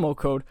with promo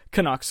code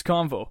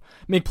CanucksConvo.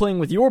 Make playing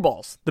with your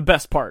balls the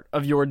best part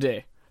of your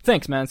day.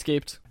 Thanks,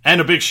 Manscaped.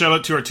 And a big shout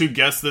out to our two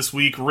guests this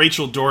week.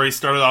 Rachel Doerrie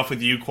started off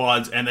with you,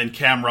 Quads, and then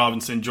Cam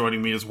Robinson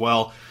joining me as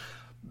well.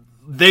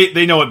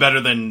 They know it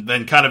better than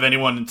kind of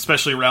anyone,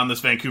 especially around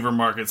this Vancouver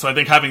market. So I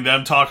think having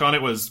them talk on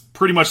it was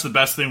pretty much the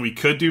best thing we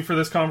could do for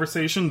this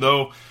conversation,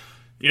 though.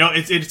 You know,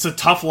 it's a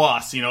tough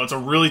loss. You know, it's a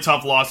really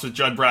tough loss with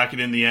Judd Brackett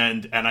in the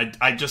end, and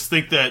I just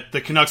think that the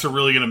Canucks are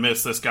really going to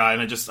miss this guy,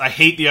 and I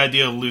hate the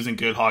idea of losing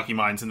good hockey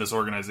minds in this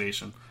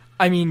organization.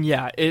 I mean,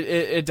 yeah,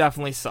 it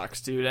definitely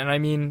sucks, dude. And I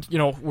mean, you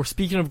know, we're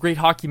speaking of great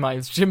hockey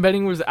minds. Jim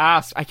Benning was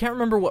asked, I can't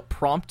remember what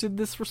prompted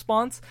this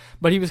response,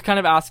 but he was kind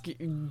of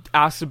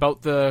asked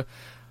about the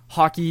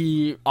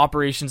hockey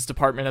operations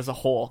department as a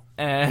whole,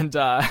 and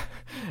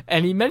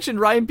he mentioned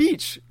Ryan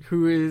Beach,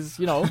 who is,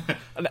 you know,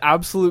 an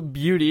absolute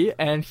beauty,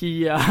 and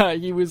he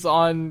was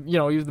on, you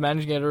know, he was the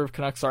managing editor of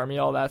Canucks Army,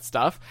 all that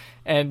stuff,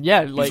 and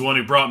yeah, like, he's the one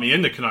who brought me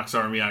into Canucks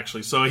Army,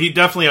 actually, so he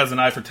definitely has an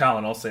eye for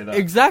talent, I'll say that.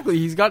 Exactly,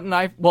 he's got an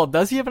eye. Well,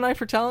 does he have an eye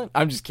for talent?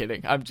 I'm just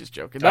kidding, I'm just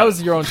joking. That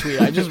was your own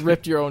tweet. I just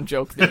ripped your own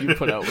joke that you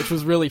put out, which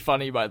was really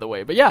funny, by the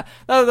way. But yeah,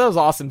 that was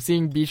awesome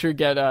seeing Beecher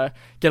get a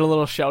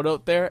little shout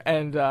out there,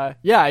 and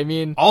yeah, I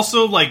mean,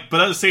 also, like,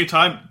 but at the same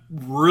time,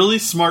 really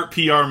smart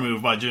PR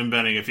move by Jim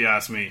Benning, if you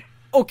ask me.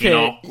 Okay, you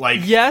know,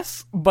 like,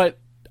 yes, but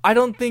I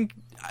don't think.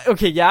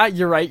 Okay, yeah,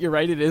 you're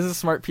right. It is a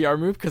smart PR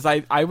move, because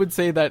I would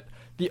say that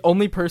the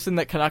only person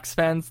that Canucks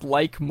fans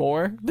like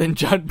more than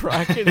Judd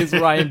Brackett is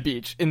Ryan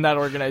Beach in that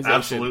organization.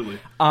 Absolutely.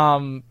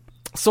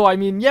 So I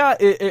mean, yeah,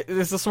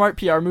 it's a smart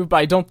PR move, but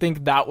I don't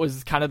think that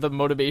was kind of the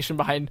motivation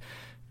behind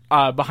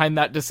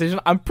that decision.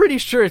 I'm pretty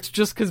sure it's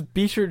just because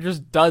Beecher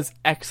just does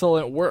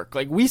excellent work.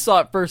 Like, we saw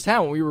it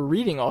firsthand when we were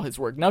reading all his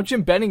work. Now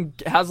Jim Benning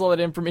has all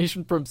that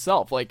information for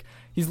himself. Like,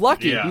 he's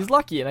lucky. Yeah. He's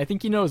lucky, and I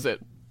think he knows it.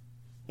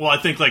 Well, I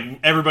think, like,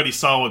 everybody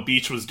saw what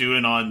Beach was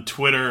doing on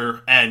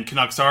Twitter and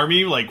Canucks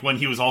Army, like, when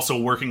he was also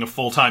working a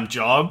full-time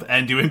job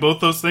and doing both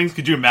those things.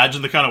 Could you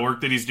imagine the kind of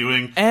work that he's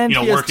doing, and,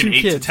 you know, working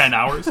 8 to 10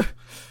 hours?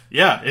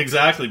 Yeah,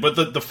 exactly. But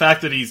the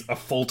fact that he's a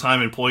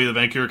full-time employee of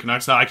the Vancouver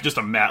Canucks now, I could just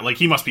imagine, like,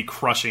 he must be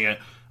crushing it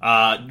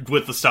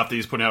with the stuff that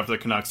he's putting out for the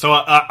Canucks. So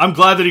I'm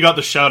glad that he got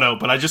the shout-out,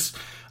 but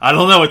I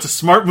don't know. It's a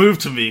smart move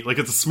to me. Like,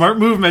 it's a smart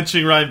move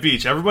mentioning Ryan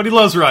Beach. Everybody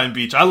loves Ryan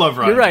Beach. I love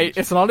Ryan Beach. You're right.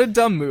 It's not a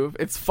dumb move.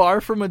 It's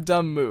far from a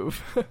dumb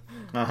move.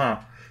 Uh-huh.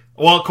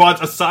 Well, Quads,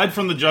 aside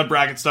from the Judd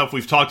Brackett stuff,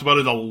 we've talked about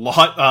it a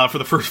lot for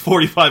the first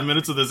 45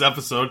 minutes of this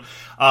episode.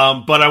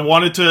 But I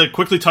wanted to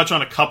quickly touch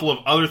on a couple of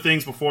other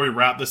things before we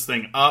wrap this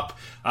thing up.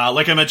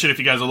 Like I mentioned, if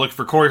you guys are looking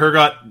for Corey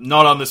Hergott,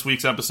 not on this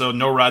week's episode,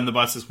 no riding the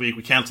bus this week.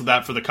 We canceled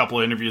that for the couple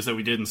of interviews that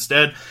we did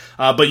instead.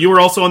 But you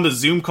were also on the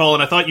Zoom call,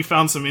 and I thought you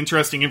found some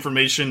interesting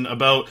information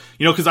about,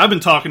 you know, because I've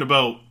been talking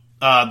about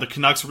the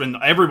Canucks and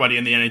everybody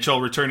in the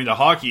NHL returning to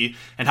hockey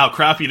and how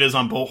crappy it is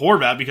on Bo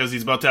Horvat because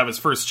he's about to have his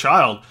first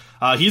child.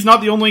 He's not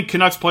the only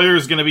Canucks player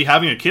who's going to be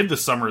having a kid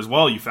this summer as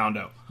well, you found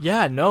out.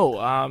 Yeah,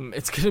 no.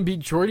 It's going to be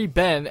Jordy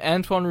Ben,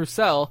 Antoine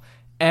Roussel,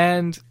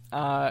 and Bo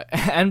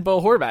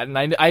Horvat.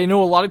 And I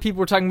know a lot of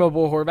people were talking about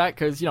Bo Horvat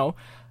because, you know,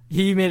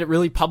 he made it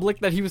really public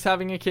that he was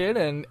having a kid,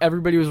 and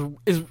everybody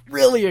is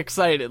really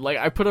excited. Like,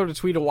 I put out a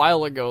tweet a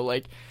while ago,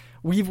 like,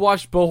 we've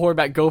watched Bo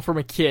Horvat go from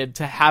a kid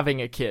to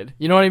having a kid.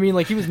 You know what I mean?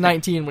 Like, he was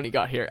 19 when he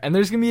got here. And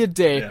there's going to be a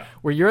day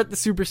where you're at the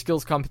Super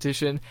Skills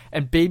competition,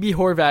 and baby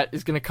Horvat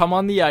is going to come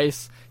on the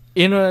ice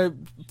in a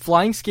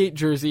flying skate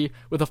jersey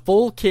with a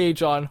full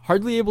cage on,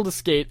 hardly able to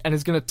skate, and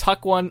is going to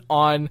tuck one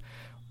on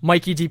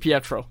Mikey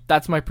DiPietro.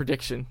 That's my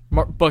prediction.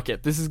 Book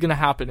it. This is going to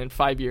happen in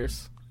 5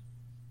 years.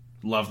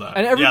 Love that.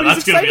 And everybody's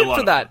excited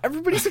for that.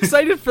 Everybody's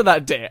excited for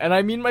that day. And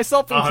I mean,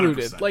 myself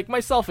included. 100%. Like,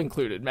 myself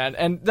included, man.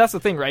 And that's the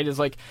thing, right? Is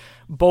like,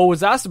 Bo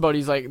was asked about,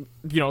 he's like,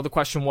 you know, the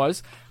question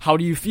was, how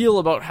do you feel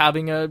about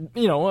having a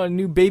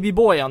new baby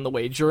boy on the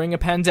way during a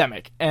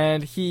pandemic?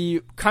 And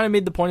he kind of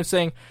made the point of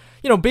saying,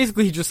 you know,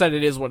 basically he just said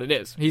it is what it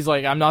is. He's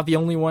like, I'm not the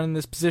only one in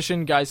this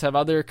position. Guys have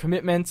other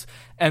commitments.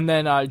 And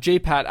then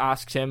J-Pat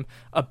asked him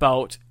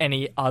about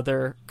any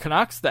other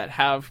Canucks that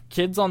have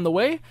kids on the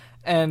way.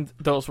 And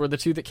those were the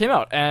two that came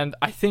out. And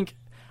I think,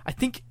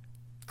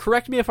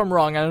 correct me if I'm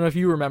wrong, I don't know if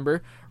you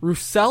remember,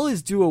 Roussel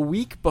is due a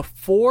week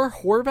before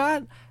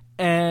Horvat,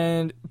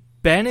 and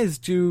Ben is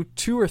due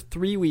 2 or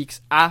 3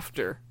 weeks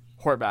after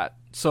Horvat.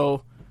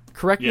 So,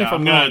 correct me if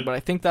I'm wrong, but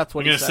I think that's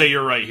what he said. I'm going to say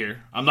you're right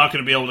here. I'm not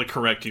going to be able to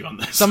correct you on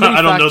this. Somebody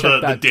I don't know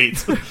fact-check the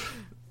dates.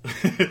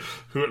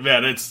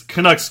 Man, it's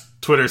Canucks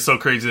Twitter is so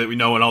crazy that we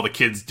know when all the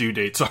kids' due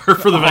dates are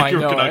for the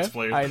Vancouver Canucks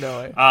players. I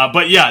know it.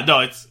 But yeah, no,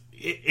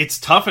 it's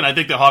tough, and I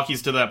think the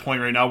hockey's to that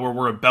point right now where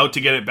we're about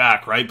to get it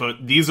back, right?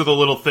 But these are the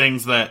little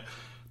things that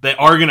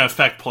are going to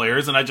affect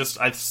players, and I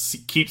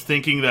keep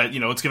thinking that, you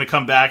know, it's going to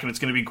come back and it's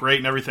going to be great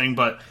and everything,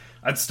 but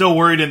I'm still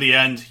worried in the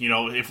end, you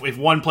know, if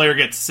one player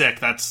gets sick,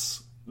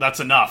 that's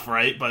enough,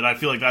 right? But I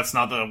feel like that's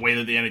not the way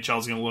that the NHL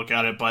is going to look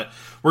at it, but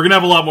we're going to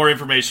have a lot more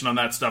information on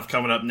that stuff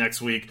coming up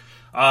next week.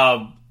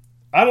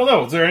 I don't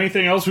know. Is there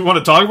anything else we want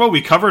to talk about?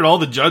 We covered all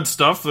the Judd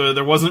stuff.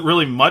 There wasn't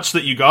really much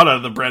that you got out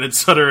of the Brandon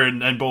Sutter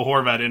and Bo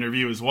Horvat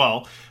interview as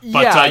well.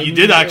 But you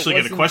did actually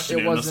get a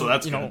question in, so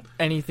that's good.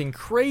 Anything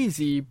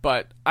crazy,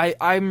 but I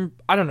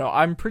don't know.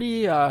 I'm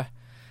pretty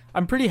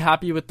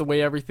happy with the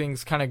way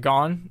everything's kind of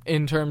gone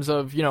in terms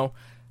of, you know,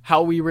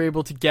 how we were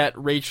able to get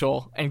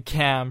Rachel and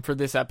Cam for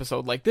this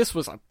episode. Like, this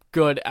was a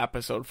good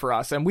episode for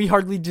us, and we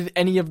hardly did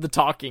any of the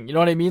talking. You know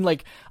what I mean?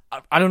 Like,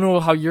 I don't know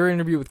how your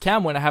interview with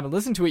Cam went. I haven't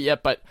listened to it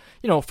yet, but,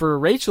 you know, for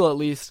Rachel at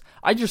least,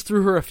 I just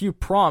threw her a few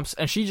prompts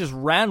and she just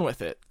ran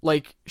with it.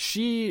 Like,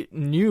 she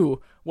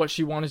knew what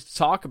she wanted to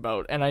talk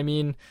about, and I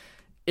mean,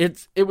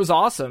 it was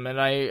awesome. And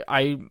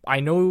I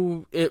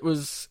know it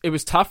was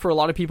tough for a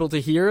lot of people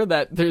to hear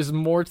that there's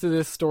more to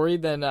this story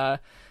than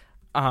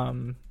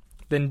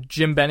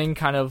Jim Benning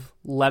kind of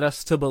led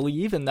us to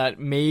believe, and that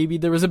maybe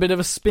there was a bit of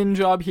a spin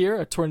job here,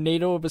 a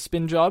tornado of a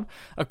spin job,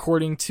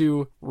 according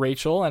to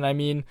Rachel. And I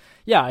mean,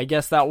 yeah, I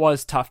guess that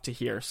was tough to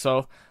hear.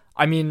 So,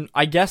 I mean,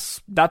 I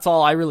guess that's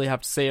all I really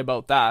have to say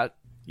about that.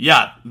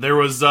 Yeah, there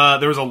was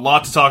a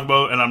lot to talk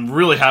about, and I'm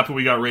really happy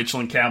we got Rachel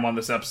and Cam on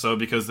this episode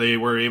because they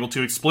were able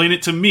to explain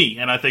it to me,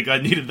 and I think I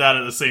needed that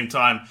at the same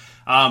time.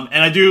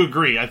 And I do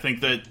agree. I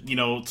think that, you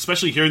know,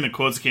 especially hearing the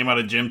quotes that came out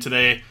of Jim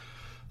today,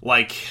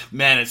 like,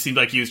 man, it seemed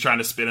like he was trying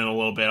to spin it a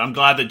little bit. I'm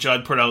glad that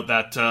Judd put out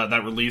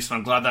that release, and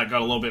I'm glad that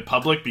got a little bit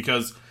public,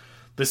 because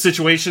the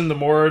situation, the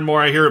more and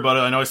more I hear about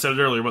it, I know I said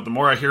it earlier, but the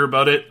more I hear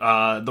about it,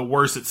 the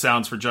worse it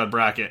sounds for Judd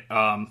Brackett.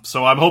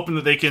 So I'm hoping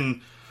that they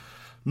can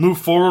move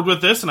forward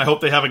with this, and I hope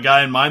they have a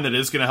guy in mind that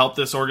is going to help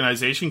this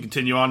organization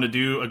continue on to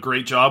do a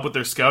great job with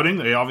their scouting.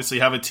 They obviously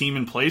have a team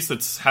in place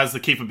that has the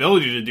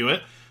capability to do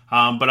it.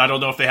 But I don't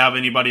know if they have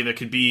anybody that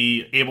could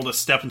be able to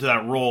step into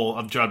that role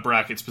of Judd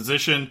Brackett's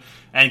position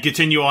and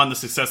continue on the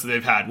success that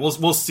they've had.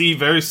 We'll see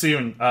very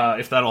soon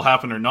if that'll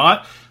happen or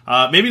not.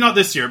 Maybe not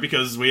this year,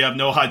 because we have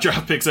no high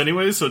draft picks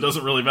anyways, so it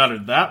doesn't really matter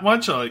that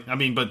much.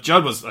 But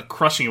Judd was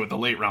crushing it with the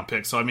late round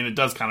picks, so I mean, it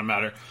does kind of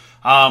matter.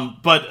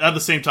 But at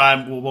the same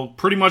time, we'll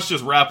pretty much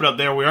just wrap it up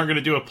there. We aren't going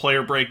to do a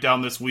player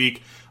breakdown this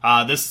week.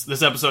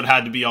 This episode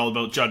had to be all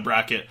about Judd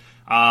Brackett.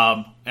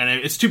 And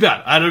it's too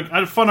bad. I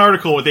had a fun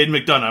article with Aidan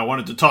McDonough. I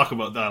wanted to talk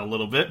about that a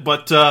little bit.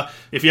 But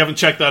if you haven't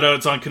checked that out,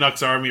 it's on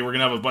Canucks Army. We're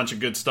going to have a bunch of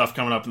good stuff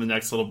coming up in the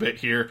next little bit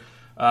here.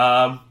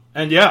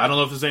 And yeah, I don't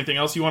know if there's anything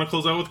else you want to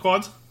close out with,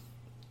 Quads?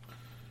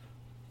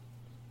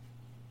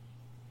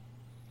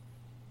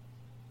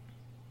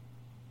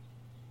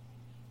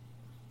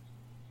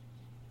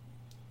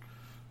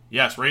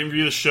 Yes, rate and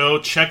review the show.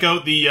 Check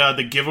out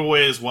the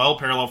giveaway as well.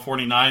 Parallel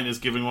 49 is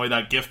giving away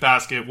that gift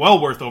basket.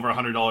 Well worth over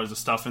 $100 of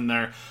stuff in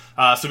there.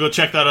 So go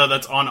check that out.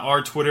 That's on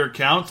our Twitter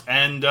account.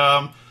 And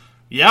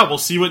yeah, we'll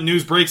see what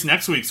news breaks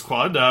next week,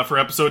 Squad, for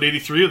episode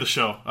 83 of the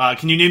show.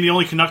 Can you name the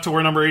only Canuck to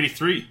wear number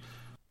 83?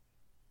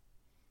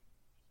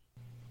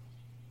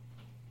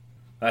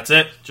 That's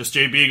it. Just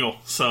Jay Beagle.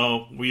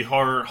 So we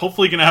are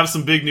hopefully going to have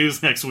some big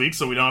news next week,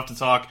 so we don't have to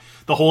talk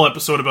the whole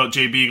episode about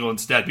Jay Beagle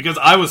instead. Because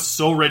I was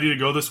so ready to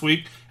go this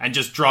week and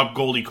just drop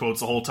Goldie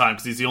quotes the whole time,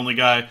 because he's the only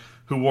guy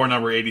who wore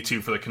number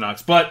 82 for the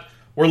Canucks. But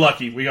we're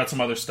lucky. We got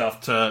some other stuff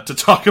to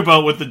talk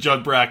about with the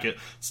Judd Brackett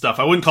stuff.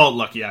 I wouldn't call it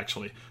lucky,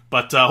 actually.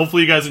 But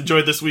hopefully you guys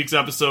enjoyed this week's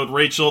episode.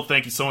 Rachel,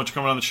 thank you so much for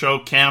coming on the show.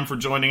 Cam, for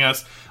joining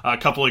us. A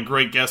couple of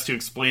great guests to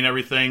explain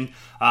everything.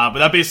 But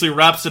that basically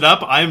wraps it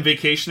up. I am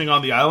vacationing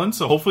on the island,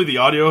 so hopefully the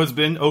audio has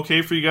been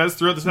okay for you guys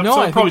throughout this episode. No,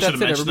 I probably should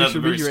have mentioned that at the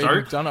very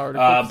start.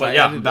 But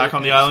yeah, I'm back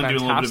on the island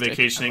doing a little bit of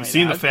vacationing,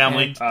 seeing the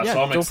family. So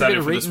I'm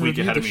excited for this week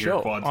ahead of me here,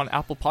 Quads. On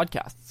Apple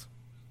Podcasts.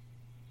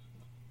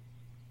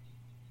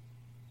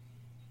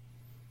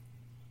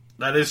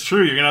 That is true.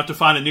 You're going to have to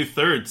find a new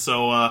third.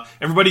 So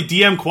everybody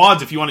DM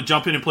Quads if you want to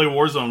jump in and play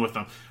Warzone with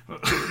them.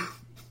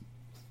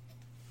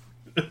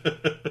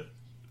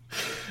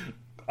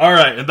 All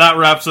right, and that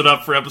wraps it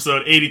up for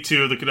episode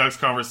 82 of the Canucks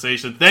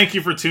Conversation. Thank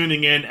you for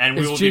tuning in, and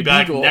we will be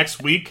back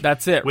next week.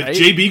 That's it, with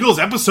Jay Beagle's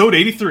episode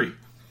 83.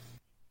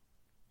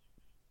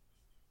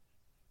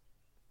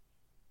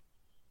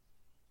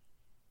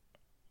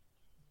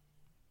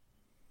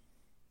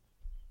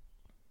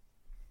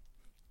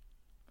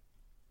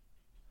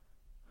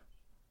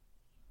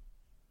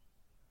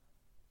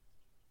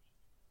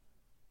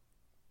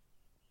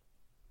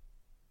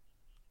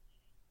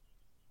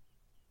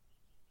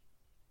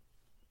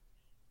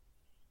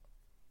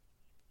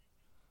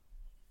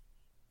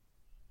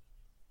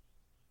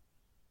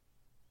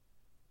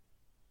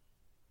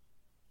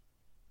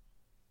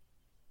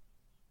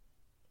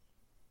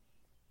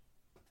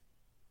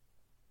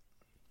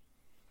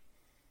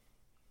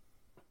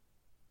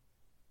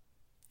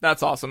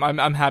 That's awesome.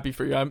 I'm happy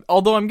for you.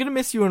 Although I'm gonna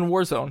miss you in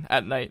Warzone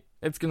at night.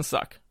 It's gonna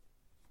suck.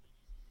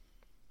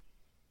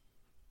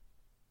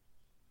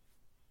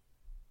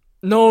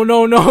 No,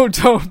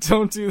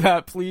 don't do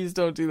that. Please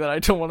don't do that. I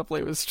don't want to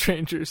play with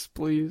strangers,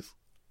 please.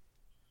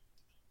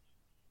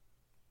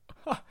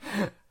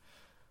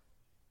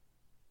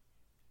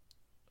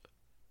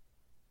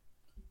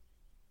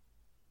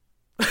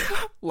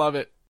 Love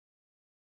it.